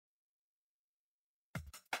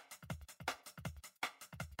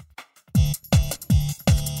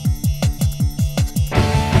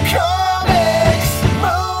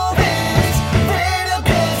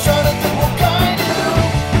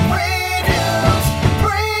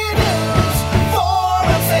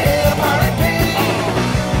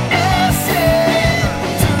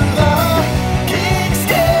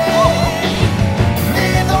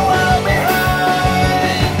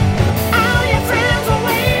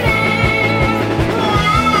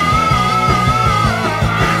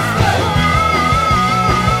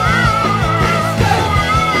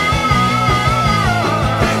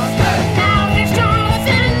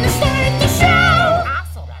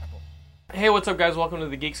what's up, guys? Welcome to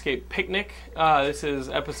the Geekscape Picnic. This is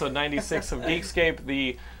episode 96 of Geekscape,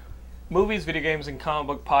 the movies, video games, and comic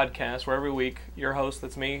book podcast, where every week your host,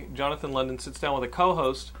 that's me, Jonathan London, sits down with a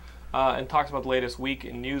co-host and talks about the latest week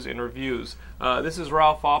in news and reviews. This is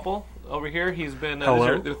Ralph Apel over here. He's been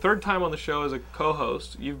the third time on the show as a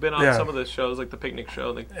co-host. You've been on some of the shows, like the Picnic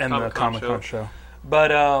Show and the Comic-Con show.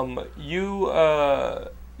 But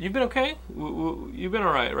you've been okay? You've been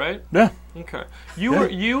all right? Yeah. Okay.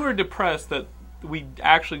 You were depressed that we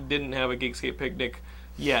actually didn't have a Geekscape Picnic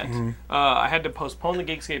yet. Mm-hmm. I had to postpone the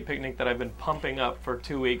Geekscape Picnic that I've been pumping up for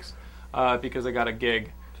 2 weeks because I got a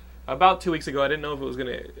gig. About 2 weeks ago, I didn't know if it was going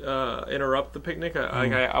to interrupt the picnic.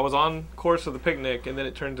 I was on course for the picnic, and then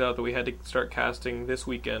it turns out that we had to start casting this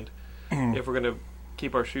weekend if we're going to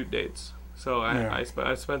keep our shoot dates. So I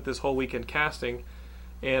spent this whole weekend casting,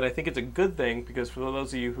 and I think it's a good thing because for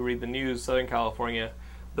those of you who read the news, Southern California,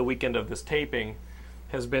 the weekend of this taping,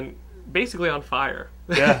 has been basically on fire.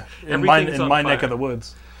 Yeah, in my neck of the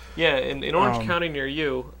woods. Yeah, in Orange County near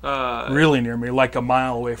you. Really near me, like a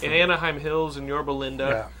mile away from me. In Anaheim Hills and Yorba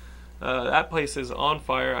Linda. Yeah. That place is on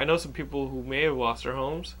fire. I know some people who may have lost their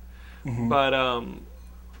homes, but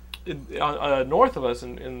north of us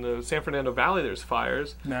in the San Fernando Valley, there's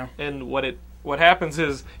fires. No. And what happens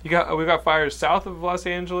is we've got fires south of Los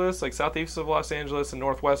Angeles, like southeast of Los Angeles, and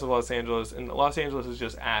northwest of Los Angeles. And Los Angeles is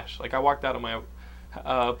just ash. Like I walked out of my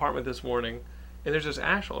apartment this morning, and there's just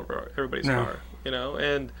ash all over everybody's car.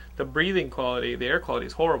 And the breathing quality, the air quality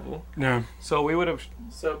is horrible. Yeah. So we would have.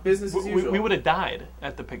 So business as usual. We would have died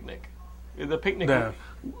at the picnic. The picnic. Yeah.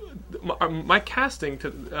 My casting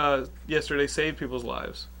yesterday saved people's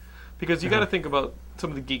lives, because you got to think about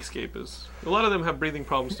some of the Geekscapers. A lot of them have breathing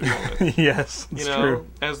problems to deal with. Yes, it's true.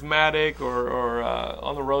 Asthmatic or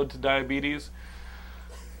on the road to diabetes,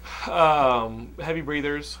 heavy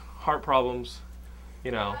breathers, heart problems.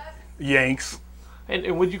 Yanks.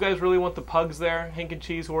 And would you guys really want the pugs there, Hank and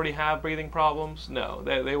Cheese, who already have breathing problems? No,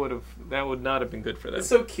 they would have. That would not have been good for them. It's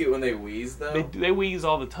so cute when they wheeze, though. They wheeze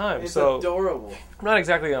all the time. It's so adorable. I'm not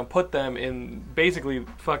exactly gonna put them in basically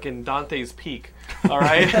fucking Dante's Peak. All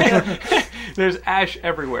right, there's ash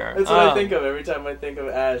everywhere. That's what I think of every time I think of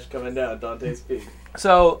ash coming down Dante's Peak.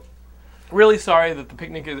 So, really sorry that the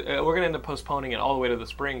picnic is. We're gonna end up postponing it all the way to the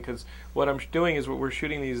spring because what I'm doing is we're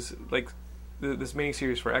shooting these this mini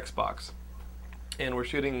series for Xbox. And we're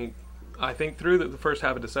shooting, I think, through the first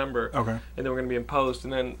half of December. Okay. And then we're going to be in post.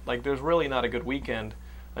 And then, there's really not a good weekend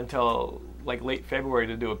until, late February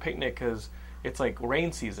to do a picnic because it's,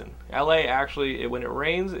 rain season. LA, actually, when it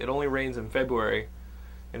rains, it only rains in February.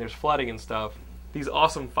 And there's flooding and stuff. These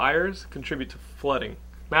awesome fires contribute to flooding,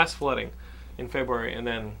 mass flooding in February. And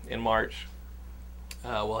then in March,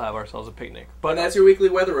 we'll have ourselves a picnic. But that's your weekly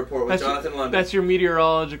weather report with Jonathan London. That's your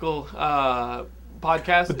meteorological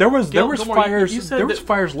podcast. But there was fires. There was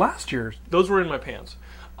fires last year. Those were in my pants.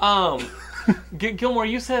 Gilmore,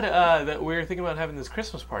 you said that we were thinking about having this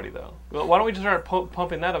Christmas party, though. Well, why don't we just start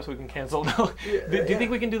pumping that up so we can cancel? Do you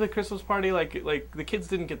think we can do the Christmas party? Like the kids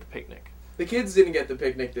didn't get the picnic. The kids didn't get the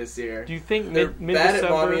picnic this year. Do you think they're bad at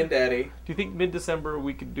mommy and daddy? Do you think mid-December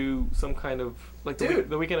we could do some kind of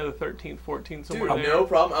the weekend of the 13th, 14th, somewhere there? No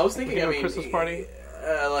problem. I was thinking, a Christmas party.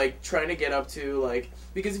 Trying to get up to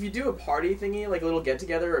because if you do a party thingy, like a little get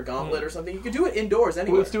together or a gauntlet or something, you could do it indoors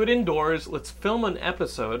anyway. Let's do it indoors. Let's film an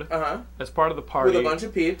episode as part of the party with a bunch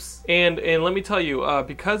of peeps. And let me tell you,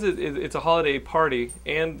 because it's a holiday party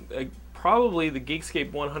and probably the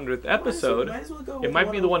Geekscape 100th episode, it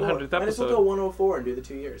might be the 100th episode. Might as well go 104 and do the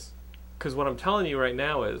 2 years. Because what I'm telling you right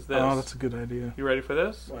now is this. Oh, that's a good idea. You ready for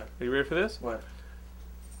this? What? Are you ready for this? What?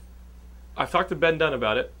 I've talked to Ben Dunn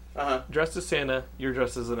about it. Dressed as Santa, you're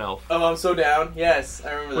dressed as an elf. Oh, I'm so down. Yes,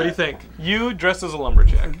 I remember that. What do you think? You dressed as a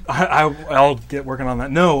lumberjack. I'll get working on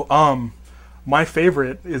that. No, my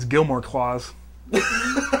favorite is Gilmore Claus.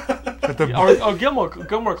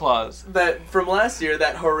 Gilmore Claus. That from last year,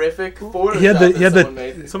 that horrific Photoshop someone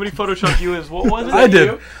made. Somebody photoshopped you as what was it? I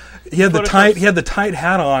did. He had the tight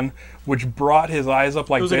hat on, which brought his eyes up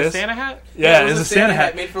like this. It was like a Santa hat? Yeah, it was a Santa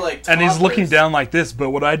hat made for toddlers. And he's looking down like this. But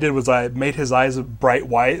what I did was I made his eyes bright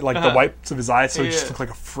white, the whites of his eyes, so he just looked like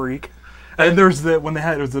a freak. And there was it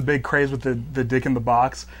was the big craze with the dick in the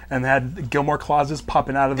box, and they had Gilmore Clauses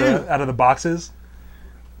popping out of the boxes.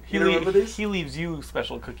 He leaves you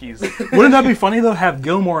special cookies. Wouldn't that be funny though? Have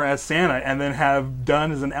Gilmore as Santa and then have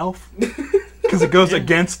Dunn as an elf? Because it goes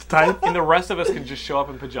against type. And the rest of us can just show up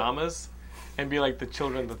in pajamas and be like the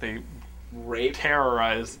children that they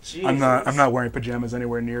terrorize. Jesus. I'm not wearing pajamas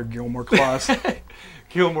anywhere near Gilmore Claus.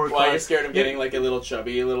 Gilmore Claus. Why you're scared of getting a little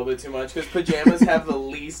chubby a little bit too much? Because pajamas have the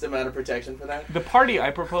least amount of protection for that. The party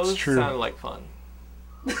I proposed sounded like fun.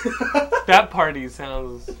 That party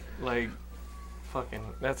sounds like fucking.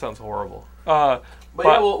 That sounds horrible. But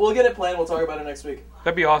yeah, we'll get it planned. We'll talk about it next week.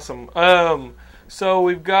 That'd be awesome. So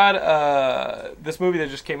we've got this movie that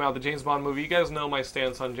just came out, the James Bond movie. You guys know my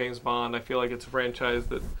stance on James Bond. I feel like it's a franchise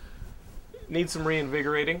that needs some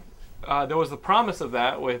reinvigorating. There was the promise of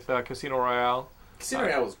that with Casino Royale. Casino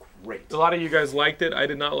Royale was great. A lot of you guys liked it. I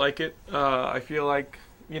did not like it. I feel like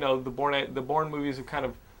the Bourne movies have kind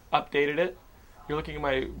of updated it. You're looking at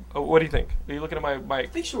my. What do you think? Are you looking at my? I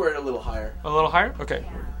think she were a little higher. A little higher? Okay.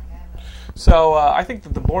 So I think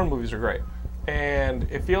that the Bourne movies are great, and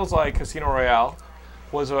it feels like Casino Royale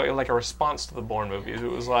was like a response to the Bourne movies.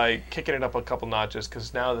 It was like kicking it up a couple notches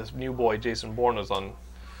because now this new boy Jason Bourne was on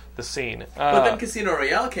the scene. But then Casino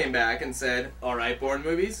Royale came back and said, "All right, Bourne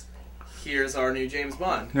movies, here's our new James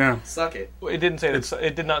Bond. Yeah, suck it." It didn't say that.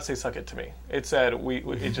 It did not say "suck it" to me. It said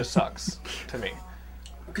it just sucks to me.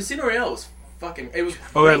 Casino Royale was fucking. It was.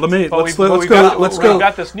 Okay, let's go. We've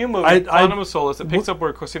got this new movie, Quantum of Solace, that picks up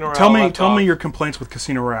where Casino Royale. Tell me your complaints with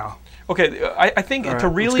Casino Royale. Okay, I think to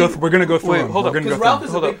really... we're going to go through them. Hold on, because Ralph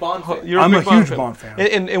is a big Bond fan. I'm a huge Bond fan.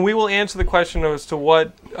 And we will answer the question as to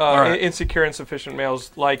what insecure, insufficient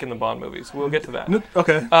males like in the Bond movies. We'll get to that.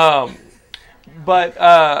 Okay. But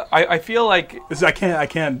I feel like... I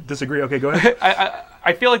can't disagree. Okay, go ahead.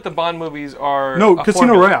 I feel like the Bond movies are... No,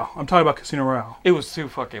 Casino Royale. I'm talking about Casino Royale. It was too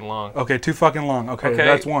fucking long. Okay, too fucking long. Okay,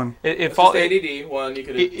 that's one. It's just ADD. One, you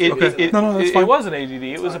could... No, that's fine. It wasn't ADD.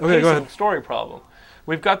 It was a pacing story problem.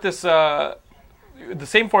 We've got this, the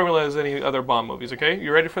same formula as any other Bond movies, okay?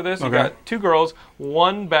 You ready for this? You've got two girls,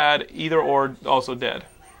 one bad, either or, also dead.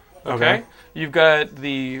 Okay? You've got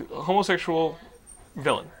the homosexual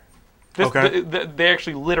villain. They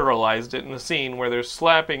actually literalized it in the scene where they're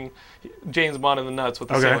slapping James Bond in the nuts with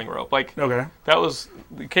the sailing rope. That was...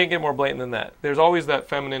 You can't get more blatant than that. There's always that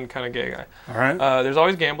feminine kind of gay guy. All right. There's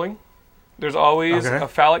always gambling. There's always a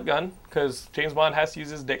phallic gun, because James Bond has to use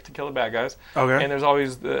his dick to kill the bad guys. Okay. And there's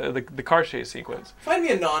always the car chase sequence. Find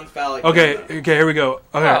me a non-phallic gun. Okay, here we go.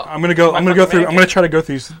 Okay, I'm gonna try to go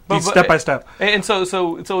through these step by step. And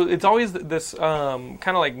so it's always this kind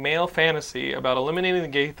of like male fantasy about eliminating the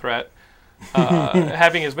gay threat,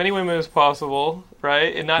 having as many women as possible,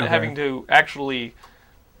 right? And not having to actually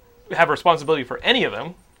have responsibility for any of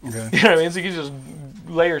them. Okay. You know what I mean? So you can just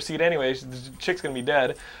lay your seat anyway. The chick's gonna be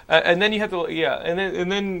dead, and then you have to,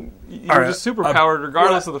 and then you're just superpowered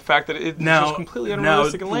regardless of the fact that it's just completely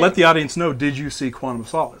unrealistic and lame. Let the audience know: did you see Quantum of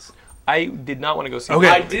Solace? I did not want to go see. Okay.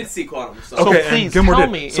 I did see Quantum of Solace. So please tell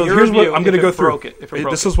me. So here's what I'm going to go through.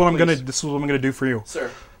 This is what I'm going to do for you, sir.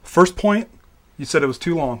 First point. You said it was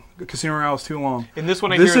too long. Casino Royale was too long. In this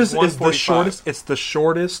one, is the shortest. It's the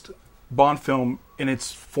shortest Bond film in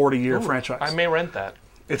its 40-year franchise. I may rent that.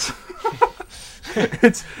 It's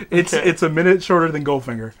it's a minute shorter than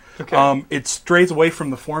Goldfinger. Okay. It strays away from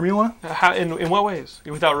the formula. How, in what ways?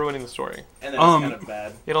 Without ruining the story. And then it's kind of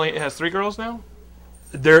bad. It has 3 girls now?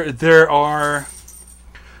 There are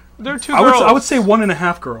 2 girls. I would say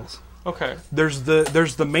 1.5 girls. Okay. There's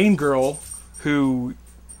the main girl who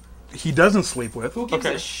he doesn't sleep with. Who gives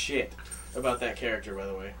a shit about that character, by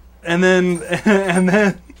the way? And then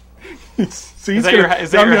so is that your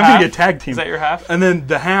half? A tag team. Is that your half? And then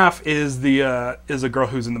the half is a girl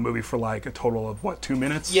who's in the movie for like a total of 2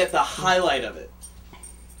 minutes. Yeah, the highlight of it.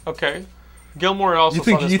 Okay. Gilmore also. You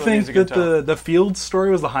think that the Fields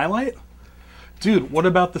story was the highlight? Dude, what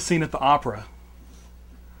about the scene at the opera?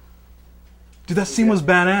 Dude, that scene was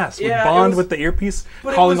badass. With Bond with the earpiece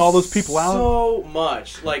calling all those people out. So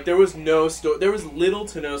much. Like, there was no story. There was little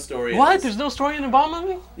to no story. What? There's no story in a Bond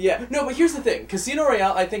movie? Yeah. No, but here's the thing. Casino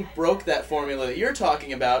Royale, I think, broke that formula that you're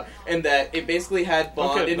talking about, and that it basically had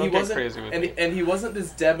Bond, and he wasn't crazy with me. And he wasn't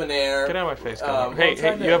this debonair. Get out of my face.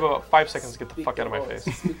 Hey, you have about 5 seconds to get the fuck out of my face.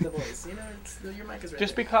 Speak the voice. Your mic is right.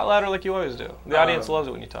 Just speak louder like you always do. The audience loves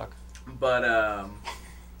it when you talk. But,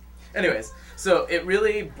 anyways, so it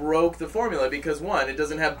really broke the formula because, one, it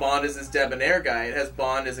doesn't have Bond as this debonair guy. It has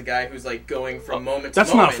Bond as a guy who's, like, going from moment to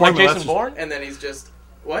moment. That's not a formula. Like Jason Bourne? And then he's just...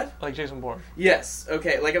 What? Like Jason Bourne. Yes.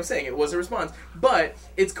 Okay, like I'm saying, it was a response. But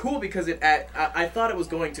it's cool because I thought it was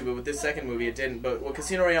going to, but with this second movie it didn't. But what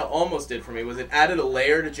Casino Royale almost did for me was it added a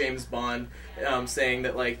layer to James Bond, saying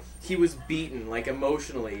that, like, he was beaten, like,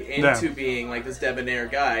 emotionally into being, like, this debonair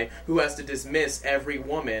guy who has to dismiss every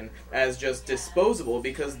woman as just disposable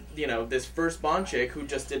because, you know, this first Bond chick who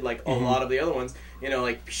just did, like, a lot of the other ones, you know,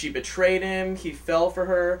 like, she betrayed him, he fell for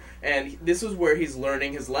her, and this was where he's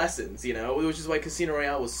learning his lessons, you know, which is why Casino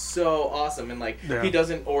Royale was so awesome, and, like, he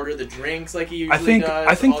doesn't order the drinks like he usually does.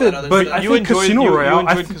 I think Casino Royale,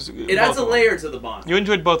 it adds a layer to the Bond. You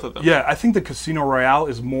enjoyed both of them. Yeah, I think the Casino Royale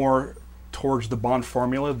is more towards the Bond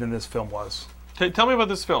formula than this film was. Tell me about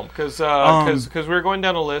this film, because we're going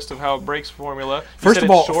down a list of how it breaks formula. First of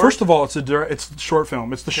all, it's a short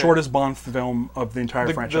film. It's the shortest Bond film of the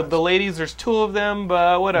entire franchise. The ladies, there's 2 of them,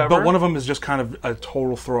 but whatever. But one of them is just kind of a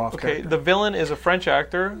total throw-off character. The villain is a French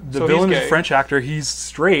actor. The villain is a French actor. He's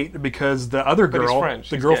straight because the other girl,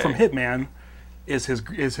 the girl from Hitman, is his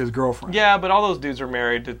girlfriend. Yeah, but all those dudes are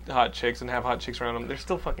married to hot chicks and have hot chicks around them. They're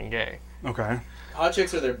still fucking gay. Okay. Hot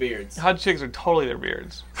chicks are their beards. Hot chicks are totally their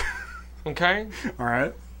beards. Okay? All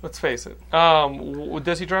right. Let's face it.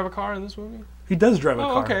 Does he drive a car in this movie? He does drive a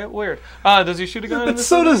car. Okay, weird. Does he shoot a gun in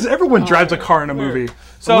this movie? Does everyone drives a car in a movie.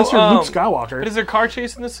 So, unless you're Luke Skywalker. Is there a car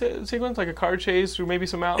chase in this sequence? Like a car chase through maybe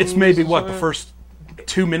some mountains? It's maybe, the first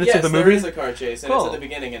 2 minutes of the movie? Yes, there is a car chase, and it's at the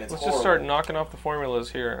beginning, and it's Let's horrible. just start knocking off the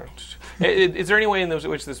formulas here. Is there any way in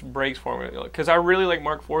which this breaks formula? Because I really like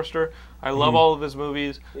Mark Forster. I love all of his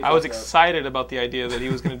movies. I was excited about the idea that he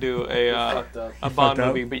was going to do a Bond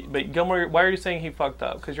movie. But Gilmore, why are you saying he fucked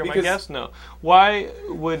up? Because you're my guest? No. Why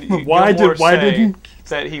would Gilmore say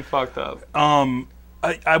that he fucked up?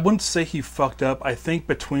 I wouldn't say he fucked up. I think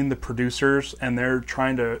between the producers and they're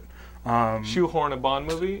trying to shoehorn a Bond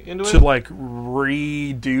movie into it? To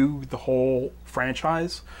redo the whole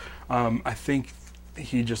franchise. I think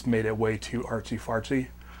he just made it way too artsy-fartsy.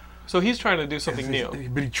 So he's trying to do something new.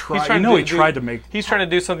 But he tried to make... He's trying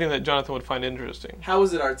to do something that Jonathan would find interesting. How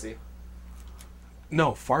is it artsy?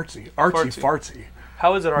 No, fartsy. Artsy-fartsy.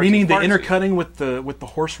 How is it artsy-fartsy? Meaning the intercutting with the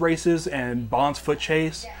horse races and Bond's foot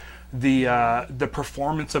chase... The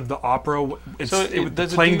performance of the opera,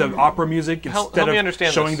 playing the opera music instead of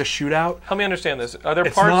showing the shootout. Help me understand this. Are there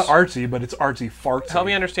it's parts? It's not artsy, but it's artsy-fartsy. Help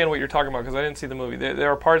me understand what you're talking about, because I didn't see the movie. There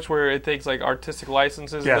are parts where it takes artistic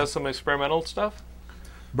licenses and does some experimental stuff.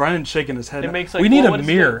 Brian's shaking his head. It makes we need a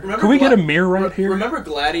mirror. Can we get a mirror right here? Remember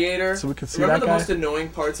Gladiator? So we can see remember that guy? the most annoying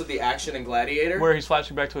parts of the action in Gladiator? Where he's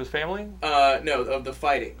flashing back to his family? No, of the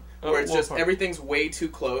fighting. Where it's just everything's way too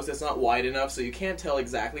close. It's not wide enough, so you can't tell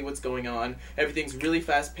exactly what's going on. Everything's really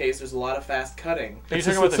fast paced. There's a lot of fast cutting. Are you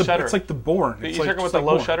talking about the shutter? It's like the Bourne. Are you talking about the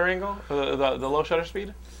low shutter angle, the low shutter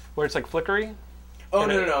speed, where it's flickery? Oh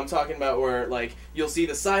no! I'm talking about where you'll see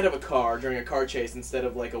the side of a car during a car chase instead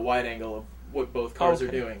of a wide angle of what both cars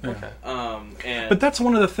are doing. Okay. But that's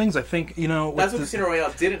one of the things I think That's what Casino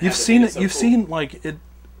Royale didn't. You've seen it. You've seen it.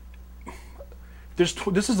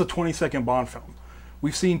 This is a 20-second Bond film.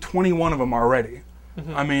 We've seen 21 of them already.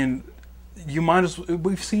 Mm-hmm. I mean,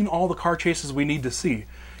 we've seen all the car chases we need to see.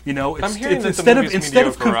 Instead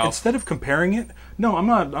of comparing it. No, I'm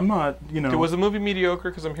not. Was the movie mediocre?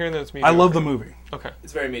 Because I'm hearing that it's mediocre. I love the movie. Okay,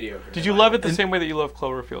 it's very mediocre. Did you love it the same way that you love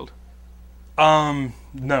Cloverfield?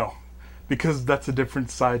 No, because that's a different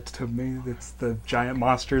side to me. It's the giant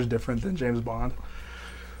monster is different than James Bond.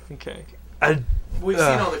 Okay. We've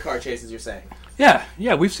seen all the car chases. You're saying.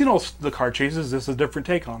 Yeah, we've seen all the car chases. This is a different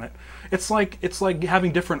take on it. It's like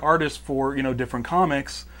having different artists for different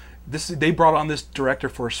comics. They brought on this director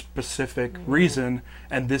for a specific reason,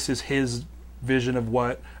 and this is his vision of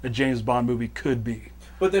what a James Bond movie could be.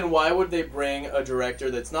 But then why would they bring a director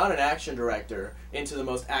that's not an action director into the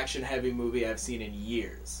most action-heavy movie I've seen in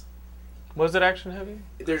years? Was it action heavy?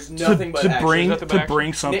 There's nothing but action. To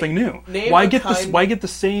bring something new. Why get the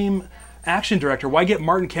same action director? Why get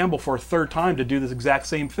Martin Campbell for a third time to do this exact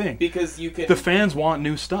same thing? Because you can. The fans want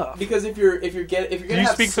new stuff. Because if you're gonna you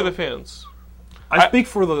speak for the fans. I speak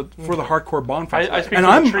for the hardcore Bond fans. I speak for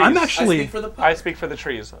the trees. I'm actually. I speak for the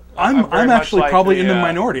trees. I'm actually probably in the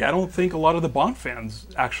minority. I don't think a lot of the Bond fans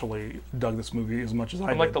actually dug this movie as much as I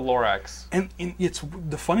did. I'm like the Lorax. And it's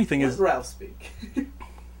the funny thing is. Ralph speak?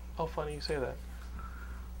 How funny you say that.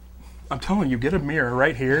 I'm telling you, get a mirror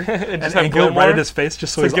right here and go right at his face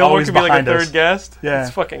just so he's Gilmore always could be behind like a us. third guest. Yeah,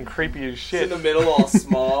 it's fucking creepy as shit. It's in the middle, all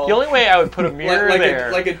small. The only way I would put a mirror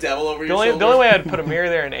there, like a devil over your shoulder. The only way I'd put a mirror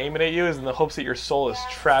there and aim it at you is in the hopes that your soul is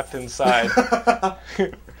trapped inside.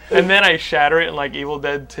 And then I shatter it in Evil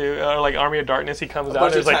Dead 2, or Army of Darkness. He comes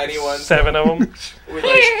out. There's tiny ones. 7 of them.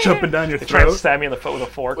 With, jumping down your throat. Trying to stab me in the foot with a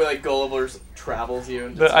fork. Where Gulliver travels you.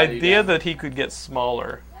 And the idea that he could get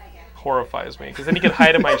smaller horrifies me, because then he could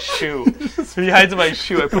hide in my shoe. If he hides in my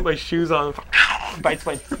shoe, I put my shoes on, bites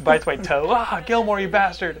my toe. Ah, Gilmore, you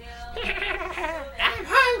bastard! I'm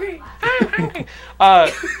hungry.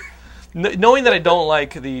 Knowing that I don't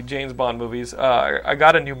like the James Bond movies, I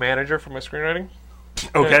got a new manager for my screenwriting.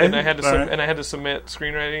 Okay. And I had to submit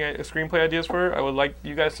screenplay ideas for her. I would like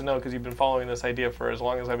you guys to know, because you've been following this idea for as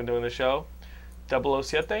long as I've been doing the show.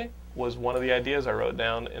 007 was one of the ideas I wrote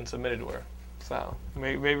down and submitted to her. So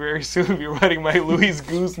maybe very soon I'll be writing my Luis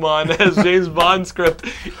Guzman as James Bond script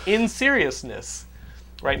in seriousness.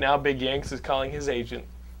 Right now, Big Yanks is calling his agent.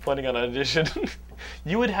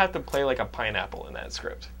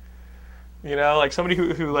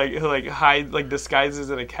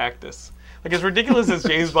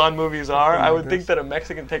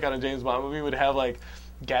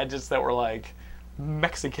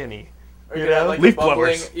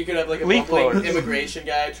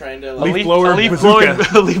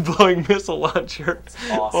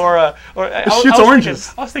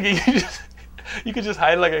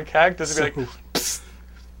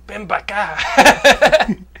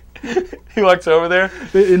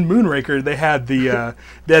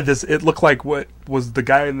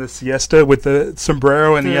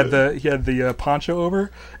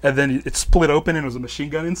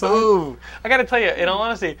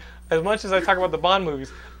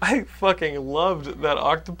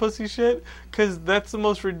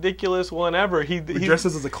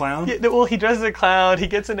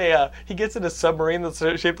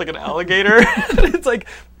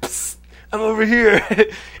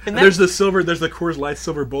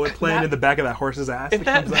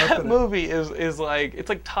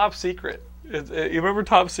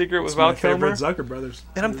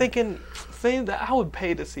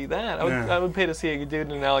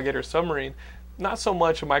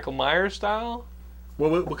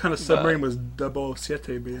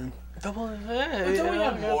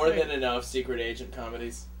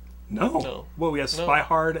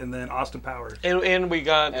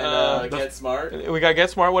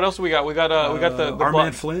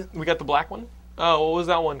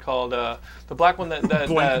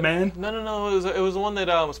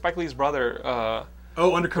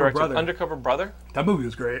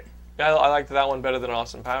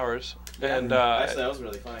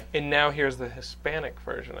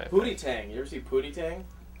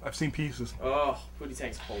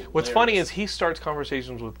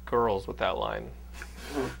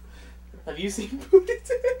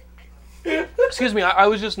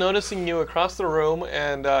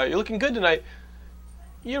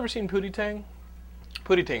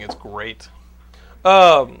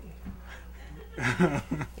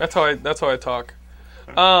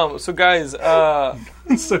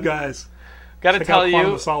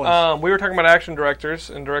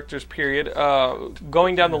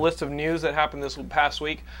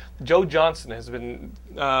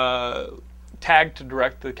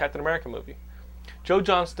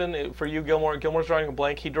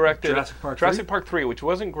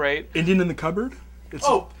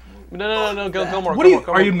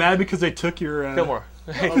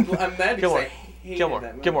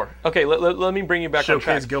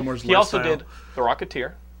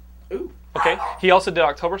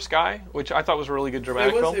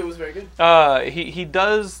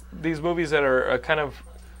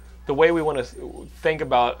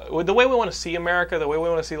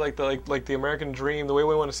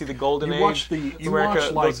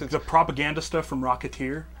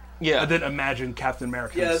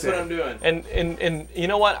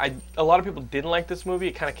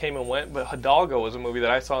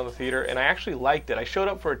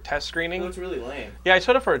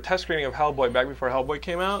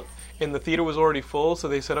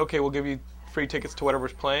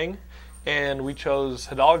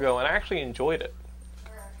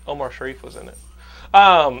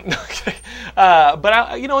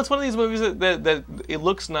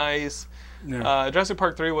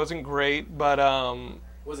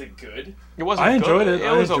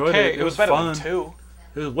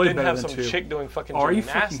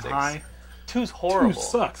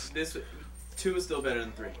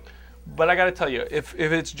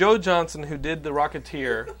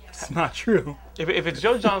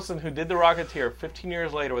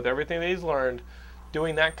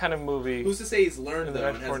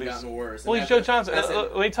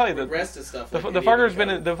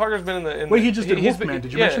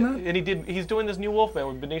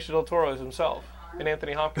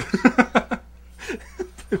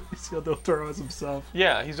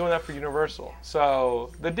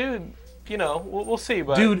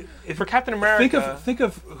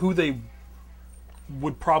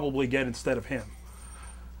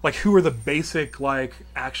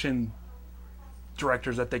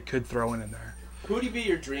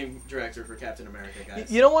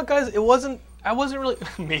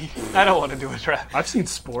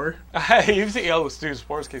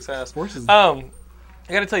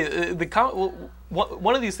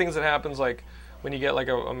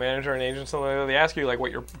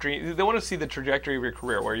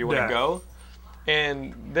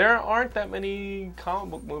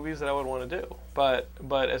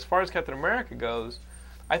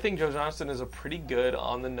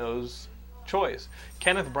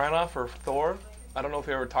 I don't know if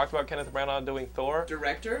we ever talked about Kenneth Branagh doing Thor.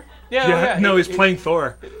 Director? Yeah. No, he's playing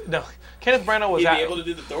Thor. No, Kenneth Branagh was He'd be able to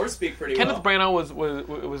do the Thor speak pretty well. Kenneth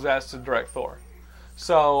Branagh was asked to direct Thor.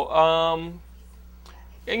 So,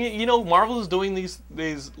 and you know, Marvel is doing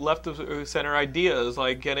these left of center ideas,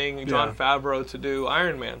 like getting Jon Favreau to do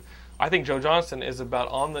Iron Man. I think Joe Johnston is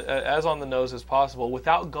about as on the nose as possible,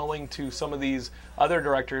 without going to some of these other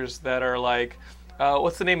directors that are like,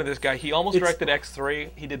 what's the name of this guy? He almost directed X3.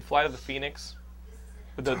 He did Flight of the Phoenix,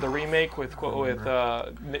 the remake with Dennis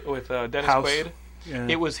Quaid. Yeah.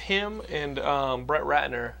 It was him and Brett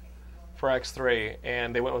Ratner for X3,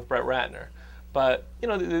 and they went with Brett Ratner. But you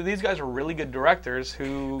know, these guys are really good directors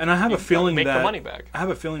who and I have a feeling make that the money back. I have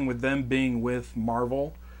a feeling with them being with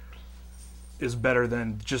Marvel is better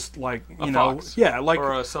than just like Fox, like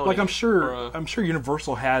or a Sony, like I'm sure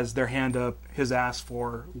Universal has their hand up his ass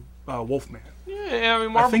for Wolfman. Yeah, I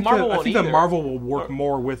mean Marvel. I think that Marvel will work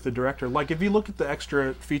more with the director. Like if you look at the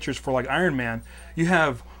extra features for like Iron Man, you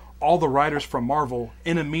have all the writers from Marvel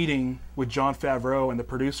in a meeting with Jon Favreau and the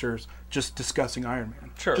producers just discussing Iron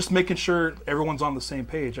Man. Sure. Just making sure everyone's on the same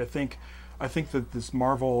page. I think that this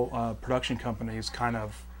Marvel production company is kind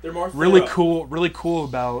of they're more really cool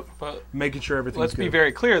about making sure everything's Let's good. be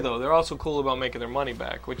very clear, though. They're also cool about making their money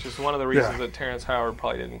back, which is one of the reasons that Terrence Howard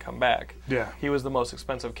probably didn't come back. Yeah. He was the most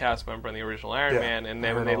expensive cast member in the original Iron Man, and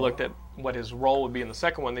then when they looked at what his role would be in the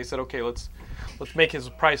second one, they said, okay, let's make his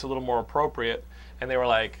price a little more appropriate. And they were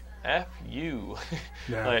like, F you.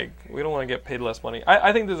 Like, we don't want to get paid less money.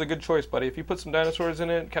 I think there's a good choice, buddy. If you put some dinosaurs in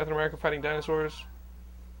it, Captain America fighting dinosaurs...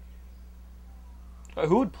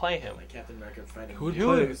 who would play him? Like Captain America fighting. Who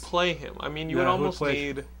would play him? I mean, you would almost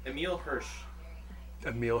need Emil Hirsch.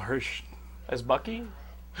 Emil Hirsch as Bucky.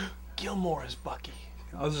 Gilmore as Bucky.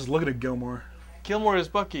 I was just looking at Gilmore. Gilmore as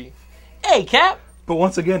Bucky. Hey, Cap. But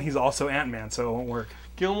once again, he's also Ant-Man, so it won't work.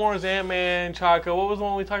 Gilmore as Ant-Man. Chaco. What was the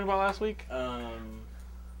one we talked about last week?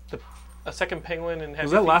 A second penguin and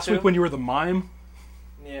was that last week when you were the mime?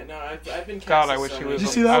 Yeah, no, I've been. God, I wish he was. Did you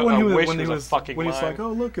see that when he was like,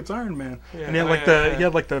 oh look, it's Iron Man, yeah, and he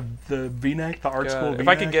had like the V-neck, the art school V-neck. If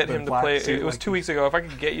I could get him to play, it was 2 weeks ago. If I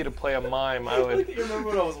could get you to play a mime, I would. You remember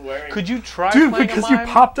what I was wearing? Could you try, dude? Playing Because a mime?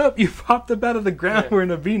 you popped up out of the ground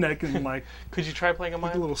wearing a V-neck and like. Could you try playing a mime?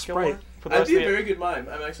 Like a little sprite. I'd be a very good mime.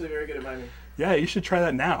 I'm actually very good at miming. Yeah, you should try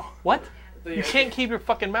that now. What? You can't keep your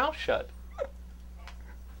fucking mouth shut.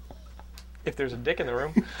 If there's a dick in the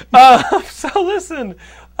room. So listen,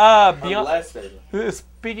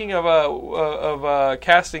 speaking of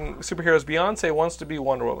casting superheroes, Beyonce wants to be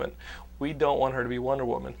Wonder Woman. We don't want her to be Wonder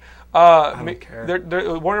Woman. I don't care.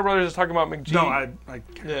 Warner Brothers is talking about McGee. No, I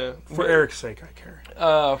care. Yeah. For Eric's sake, I care.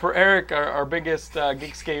 For Eric, our biggest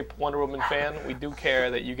Geekscape Wonder Woman fan, we do care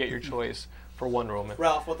that you get your choice for Wonder Woman.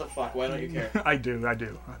 Ralph, what the fuck? Why don't you care? I do.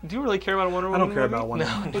 Do you really care about a Wonder Woman? I don't care about Wonder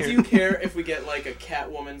Woman. Do you care if we get like a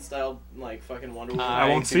Catwoman style like fucking Wonder Woman? I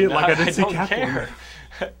won't see it like I did see Catwoman.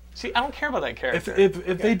 See, I don't care about that character.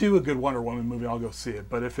 If they do a good Wonder Woman movie, I'll go see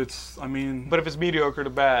it. But if it's, but if it's mediocre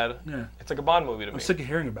to bad, it's like a Bond movie to me. I'm sick of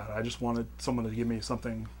hearing about it. I just wanted someone to give me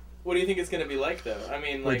something. What do you think it's going to be like, though? I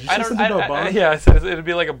mean, like... I said it'd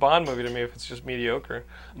be like a Bond movie to me if it's just mediocre.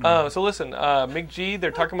 So listen, McGee,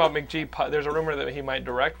 they're talking about McGee. There's a rumor that he might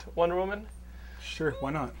direct Wonder Woman. Sure,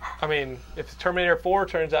 why not? I mean, if Terminator 4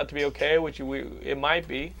 turns out to be okay, which it might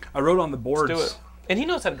be. I wrote on the boards. Let's do it. And he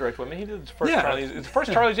knows how to direct women. He did the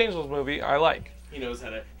first Charlie's Angels movie I like. He knows how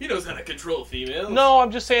to control females. No,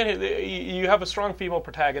 I'm just saying you have a strong female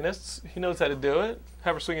protagonist. He knows how to do it.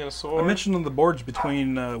 Have her swinging a sword. I mentioned on the boards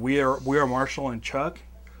between We Are Marshall and Chuck.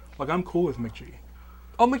 Like, I'm cool with McGee.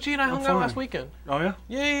 Oh, McGee and I hung out last weekend. Oh yeah?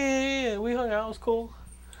 Yeah. We hung out. It was cool.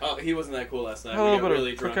 Oh, he wasn't that cool last night. We got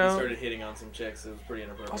really drunk and started hitting on some chicks. It was pretty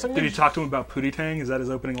inappropriate. Did you talk to him about Pootie Tang? Is that his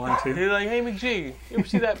opening line too? He's like, hey McGee, you ever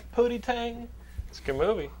see that Pootie Tang? It's a good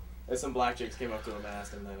movie. Some black chicks came up to him and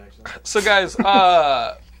asked him that, actually. So, guys, you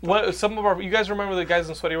guys remember the guys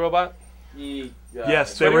in Sweaty Robot?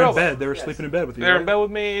 Yes, they were in bed. They were sleeping in bed with you. They were in bed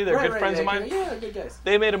with me. They're good friends of mine. Yeah, good guys.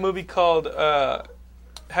 They made a movie called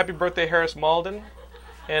Happy Birthday, Harris Malden,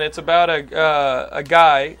 and it's about a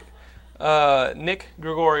guy, Nick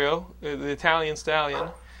Gregorio, the Italian stallion.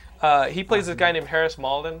 He plays this guy named Harris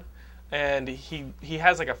Malden, and he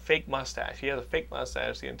has like a fake mustache. He has a fake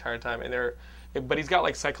mustache the entire time, but he's got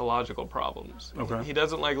like psychological problems. Okay. He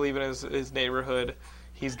doesn't like leaving his neighborhood.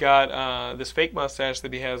 He's got this fake mustache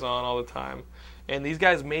that he has on all the time. And these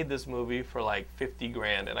guys made this movie for like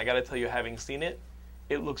 $50,000. And I got to tell you, having seen it,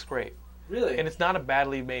 it looks great. Really? And it's not a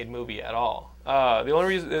badly made movie at all.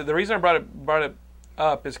 The reason I brought it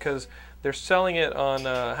up is because they're selling it on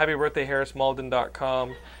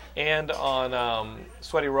happybirthday.harrismalden.com. and on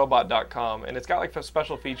sweatyrobot.com. And it's got like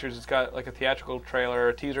special features. It's got like a theatrical trailer,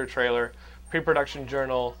 a teaser trailer, pre-production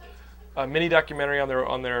journal, a mini documentary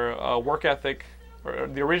on their work ethic, or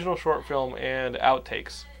the original short film, and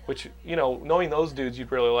outtakes. Which, you know, knowing those dudes,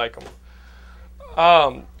 you'd really like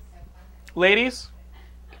them. Ladies,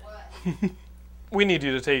 we need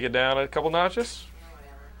you to take it down a couple notches.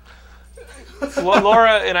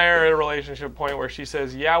 Laura and I are at a relationship point where she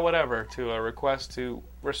says, yeah, whatever, to a request to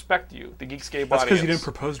respect you, the Geekscape That's audience. because you didn't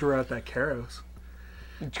propose to her at that Caro's.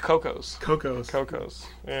 Coco's,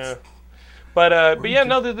 yeah. But yeah,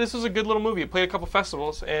 no, this was a good little movie. It played a couple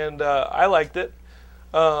festivals, and I liked it.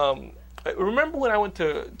 Remember when I went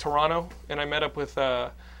to Toronto, and I met up with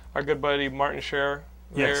our good buddy Martin Scherer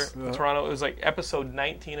there in Toronto? It was like episode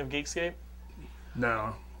 19 of Geekscape.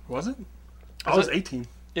 No. Was it? I was 18.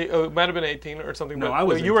 It might have been 18 or something. No, but I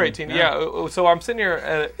was 18. You were 18, yeah. So I'm sitting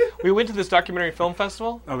here. We went to this documentary film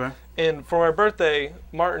festival. Okay. And for my birthday,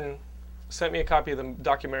 Martin sent me a copy of the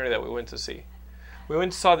documentary that we went to see. We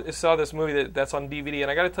went and saw this movie that's on DVD.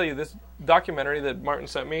 And I got to tell you, this documentary that Martin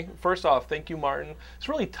sent me, first off, thank you, Martin. It's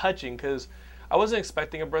really touching because I wasn't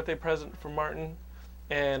expecting a birthday present from Martin.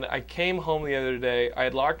 And I came home the other day. I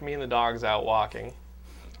had locked me and the dogs out walking.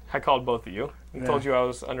 I called both of you and told you I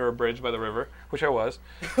was under a bridge by the river, which I was.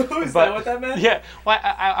 Is that what that meant? Yeah. Well,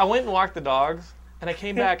 I went and walked the dogs, and I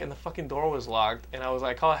came back, and the fucking door was locked. And I was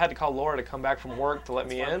like, I had to call Laura to come back from work to let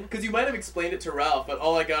me in. Because you might have explained it to Ralph, but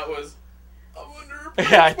all I got was, I'm under a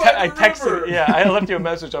bridge I texted. Yeah, I left you a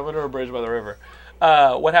message. I'm under a bridge by the river.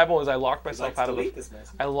 What happened was I locked myself out of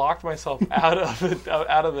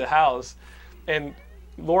the house, and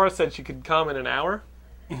Laura said she could come in an hour.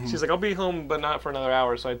 She's like, I'll be home, but not for another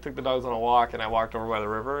hour. So I took the dogs on a walk, and I walked over by the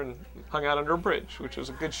river and hung out under a bridge, which was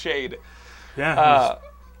a good shade. Yeah.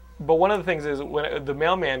 But one of the things is when the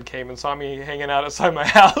mailman came and saw me hanging out outside my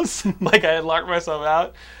house, like I had locked myself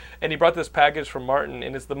out, and he brought this package from Martin,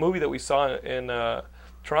 and it's the movie that we saw in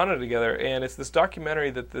Toronto together, and it's this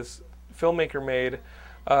documentary that this filmmaker made.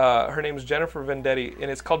 Her name's Jennifer Vendetti, and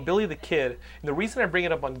it's called Billy the Kid. And the reason I bring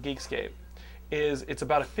it up on Geekscape is it's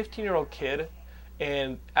about a 15-year-old kid.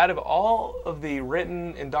 And out of all of the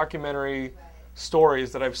written and documentary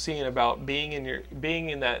stories that I've seen about being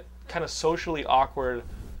in that kind of socially awkward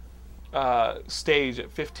stage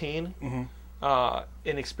at 15, and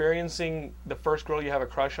experiencing the first girl you have a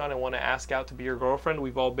crush on and want to ask out to be your girlfriend,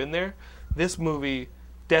 we've all been there. This movie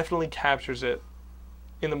definitely captures it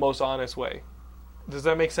in the most honest way. Does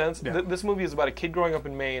that make sense? Yeah. This movie is about a kid growing up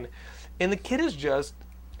in Maine, and the kid is just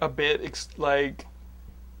a bit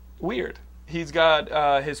weird. He's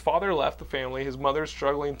got his father left the family. His mother's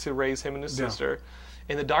struggling to raise him and his sister.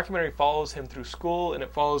 And the documentary follows him through school, and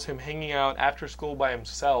it follows him hanging out after school by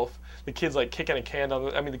himself. The kid's like kicking a can down.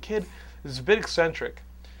 The kid is a bit eccentric.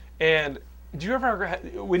 And do you ever,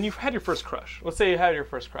 when you've had your first crush, let's say you had your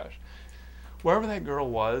first crush, wherever that girl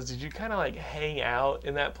was, did you kind of like hang out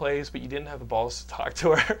in that place, but you didn't have the balls to talk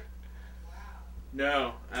to her?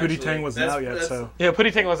 No, Pootie Tang wasn't out yet, so... Yeah,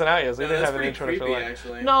 Pootie Tang wasn't out yet, so they didn't have an intro to her life.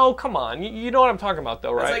 Actually. No, come on. You know what I'm talking about,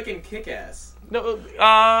 though, right? It's like in Kick-Ass. No,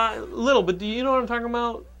 little, but do you know what I'm talking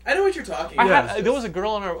about? I know what you're talking about. There was a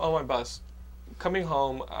girl on my bus coming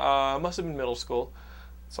home. Must have been middle school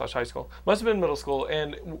 / high school. Must have been middle school,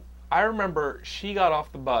 and I remember she got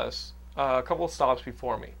off the bus a couple of stops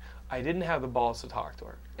before me. I didn't have the balls to talk to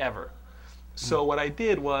her, ever. So what I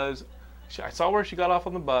did was... I saw where she got off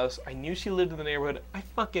on the bus. I knew she lived in the neighborhood. I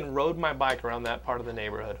fucking rode my bike around that part of the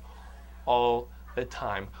neighborhood all the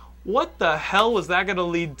time. What the hell was that going to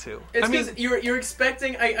lead to? It's because you're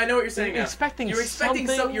expecting. I know what you're saying. You're expecting You're expecting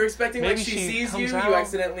something. You're expecting like Maybe she she sees you. comes out. You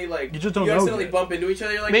accidentally You just don't know accidentally yet. bump into each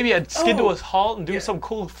other. You're like Maybe I'd skid to a halt and do some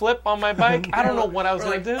cool flip on my bike. I don't know what I was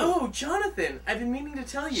going to do. Oh, Jonathan, I've been meaning to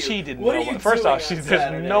tell you. She didn't what know. Are you First doing off, on there's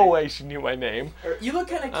Saturday? no way she knew my name. You look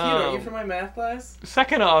kind of cute. Are you from my math class?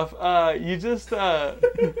 Second off, you just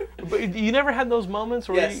but you never had those moments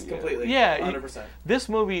where Yes, completely. Yeah, 100%. This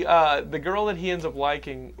movie, the girl that he ends up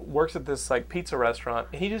liking works at this like pizza restaurant,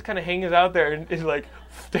 and he just kind of hangs out there and like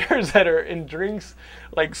stares at her and drinks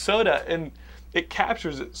like soda, and it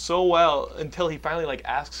captures it so well until he finally like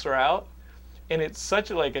asks her out, and it's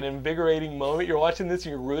such like an invigorating moment. You're watching this,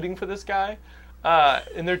 and you're rooting for this guy,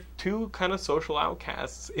 and they're two kind of social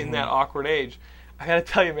outcasts in that awkward age. I gotta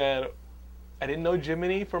tell you, man, I didn't know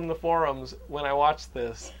Jiminy from the forums when I watched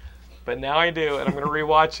this, but now I do, and I'm gonna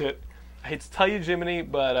rewatch it. I hate to tell you, Jiminy,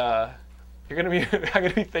 but I'm gonna be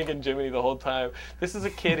thinking Jiminy the whole time. This is a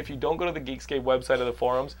kid. If you don't go to the Geekscape website or the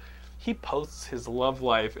forums, he posts his love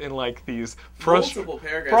life in like these multiple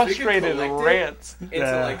paragraphs. frustrated rants.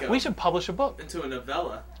 We should publish a book into a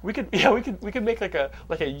novella. We could make like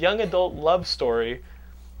a young adult love story,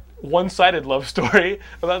 one-sided love story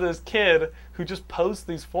about this kid who just posts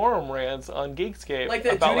these forum rants on Geekscape. Like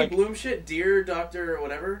that about, Judy Blume shit, Dear Doctor or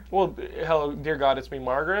whatever. Well, hello, dear God, it's me,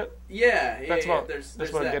 Margaret. That's about there's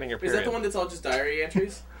about getting your period. Is that the one that's all just diary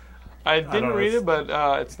entries? I didn't read it, but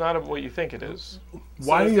it's not what you think it is.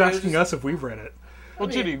 Why are you asking us if we've read it? Well,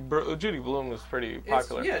 Judy Blume was pretty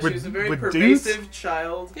popular. Yeah, she's a very pervasive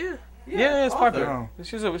child. Yeah, it's popular.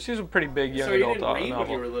 She's a pretty big young adult novel. So you didn't read novel.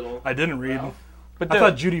 when you were little? I didn't read. No. But I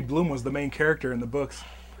thought Judy Blume was the main character in the books.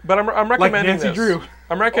 But I'm recommending like Nancy this. Drew.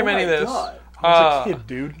 I'm recommending this. God. I was a kid,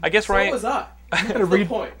 dude. I guess So was I. I'm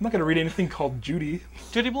not gonna read anything called Judy.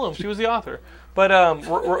 Judy Blume. She was the author. But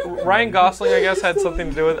Ryan Gosling, I guess, had something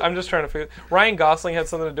to do with. I'm just trying to figure. Ryan Gosling had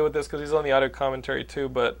something to do with this because he's on the audio commentary too.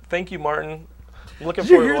 But thank you, Martin. I'm looking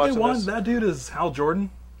Did you forward hear to watching they won? this. That dude is Hal Jordan.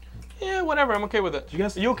 Yeah, whatever. I'm okay with it.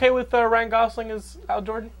 You okay with Ryan Gosling as Hal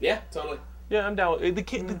Jordan? Yeah, totally. Yeah, I'm down.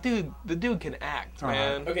 The dude can act,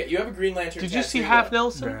 man. Okay, you have a Green Lantern. Did you see Half tattoo,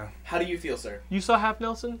 Nelson? Yeah. How do you feel, sir? You saw Half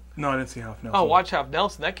Nelson? No, I didn't see Half Nelson. Oh, watch Half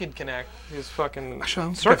Nelson. That kid can act. He's fucking Actually, I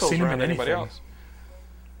don't think I've circles seen him around in anybody anything. else.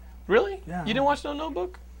 Really? Yeah. You didn't watch No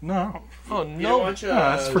Notebook? No. Oh, You don't watch,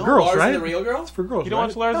 No, it's for girls, Lars right? and the Real Girl? It's for girls. You don't right?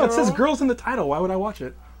 watch Lars No, and it the says Real girls in the title. Why would I watch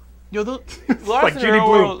it? Yo, like Lars and Judy the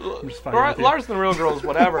Blume. Real I'm just fucking with you. Lars and the Real Girl is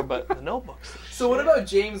whatever, but The Notebook's. So what about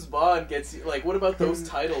James Bond gets like? What about those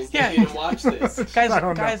titles? Yeah. That you didn't watch this.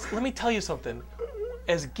 Guys, let me tell you something.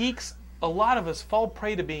 As geeks, a lot of us fall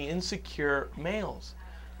prey to being insecure males.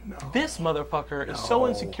 No. This motherfucker is so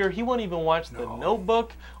insecure he won't even watch The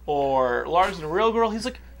Notebook or Lars and the Real Girl. He's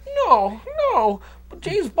like, no,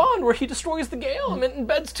 James Bond where he destroys the gay element and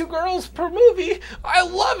beds 2 girls per movie. I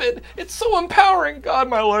love it. It's so empowering. God,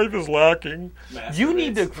 my life is lacking. You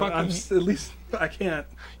need to fucking. At least I can't.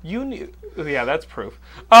 You need. Yeah, that's proof.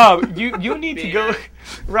 You need to go,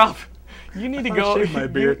 Ralph. You need to go. Shave my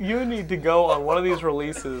beard. You need to go on one of these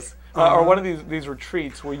releases or one of these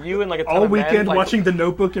retreats where you and like a ton all of weekend men, like, watching The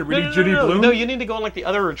Notebook and reading Judy Blume. No, you need to go on like the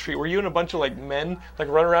other retreat where you and a bunch of like men like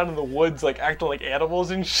run around in the woods like acting like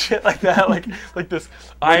animals and shit like that. like this.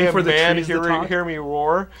 I am for the man. trees to talk? Hear me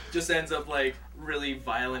roar. Just ends up like really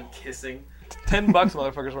violent kissing. $10,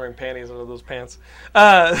 motherfuckers wearing panties under those pants.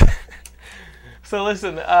 So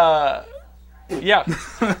listen, yeah,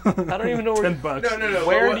 I don't even know where. $10. No.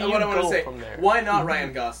 Where do you what I want go to say? from there? Why not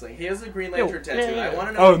Ryan Gosling? He has a Green Lantern tattoo. yeah. I want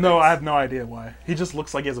to know. Oh if no, there's- I have no idea why. He just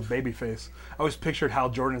looks like he has a baby face. I always pictured Hal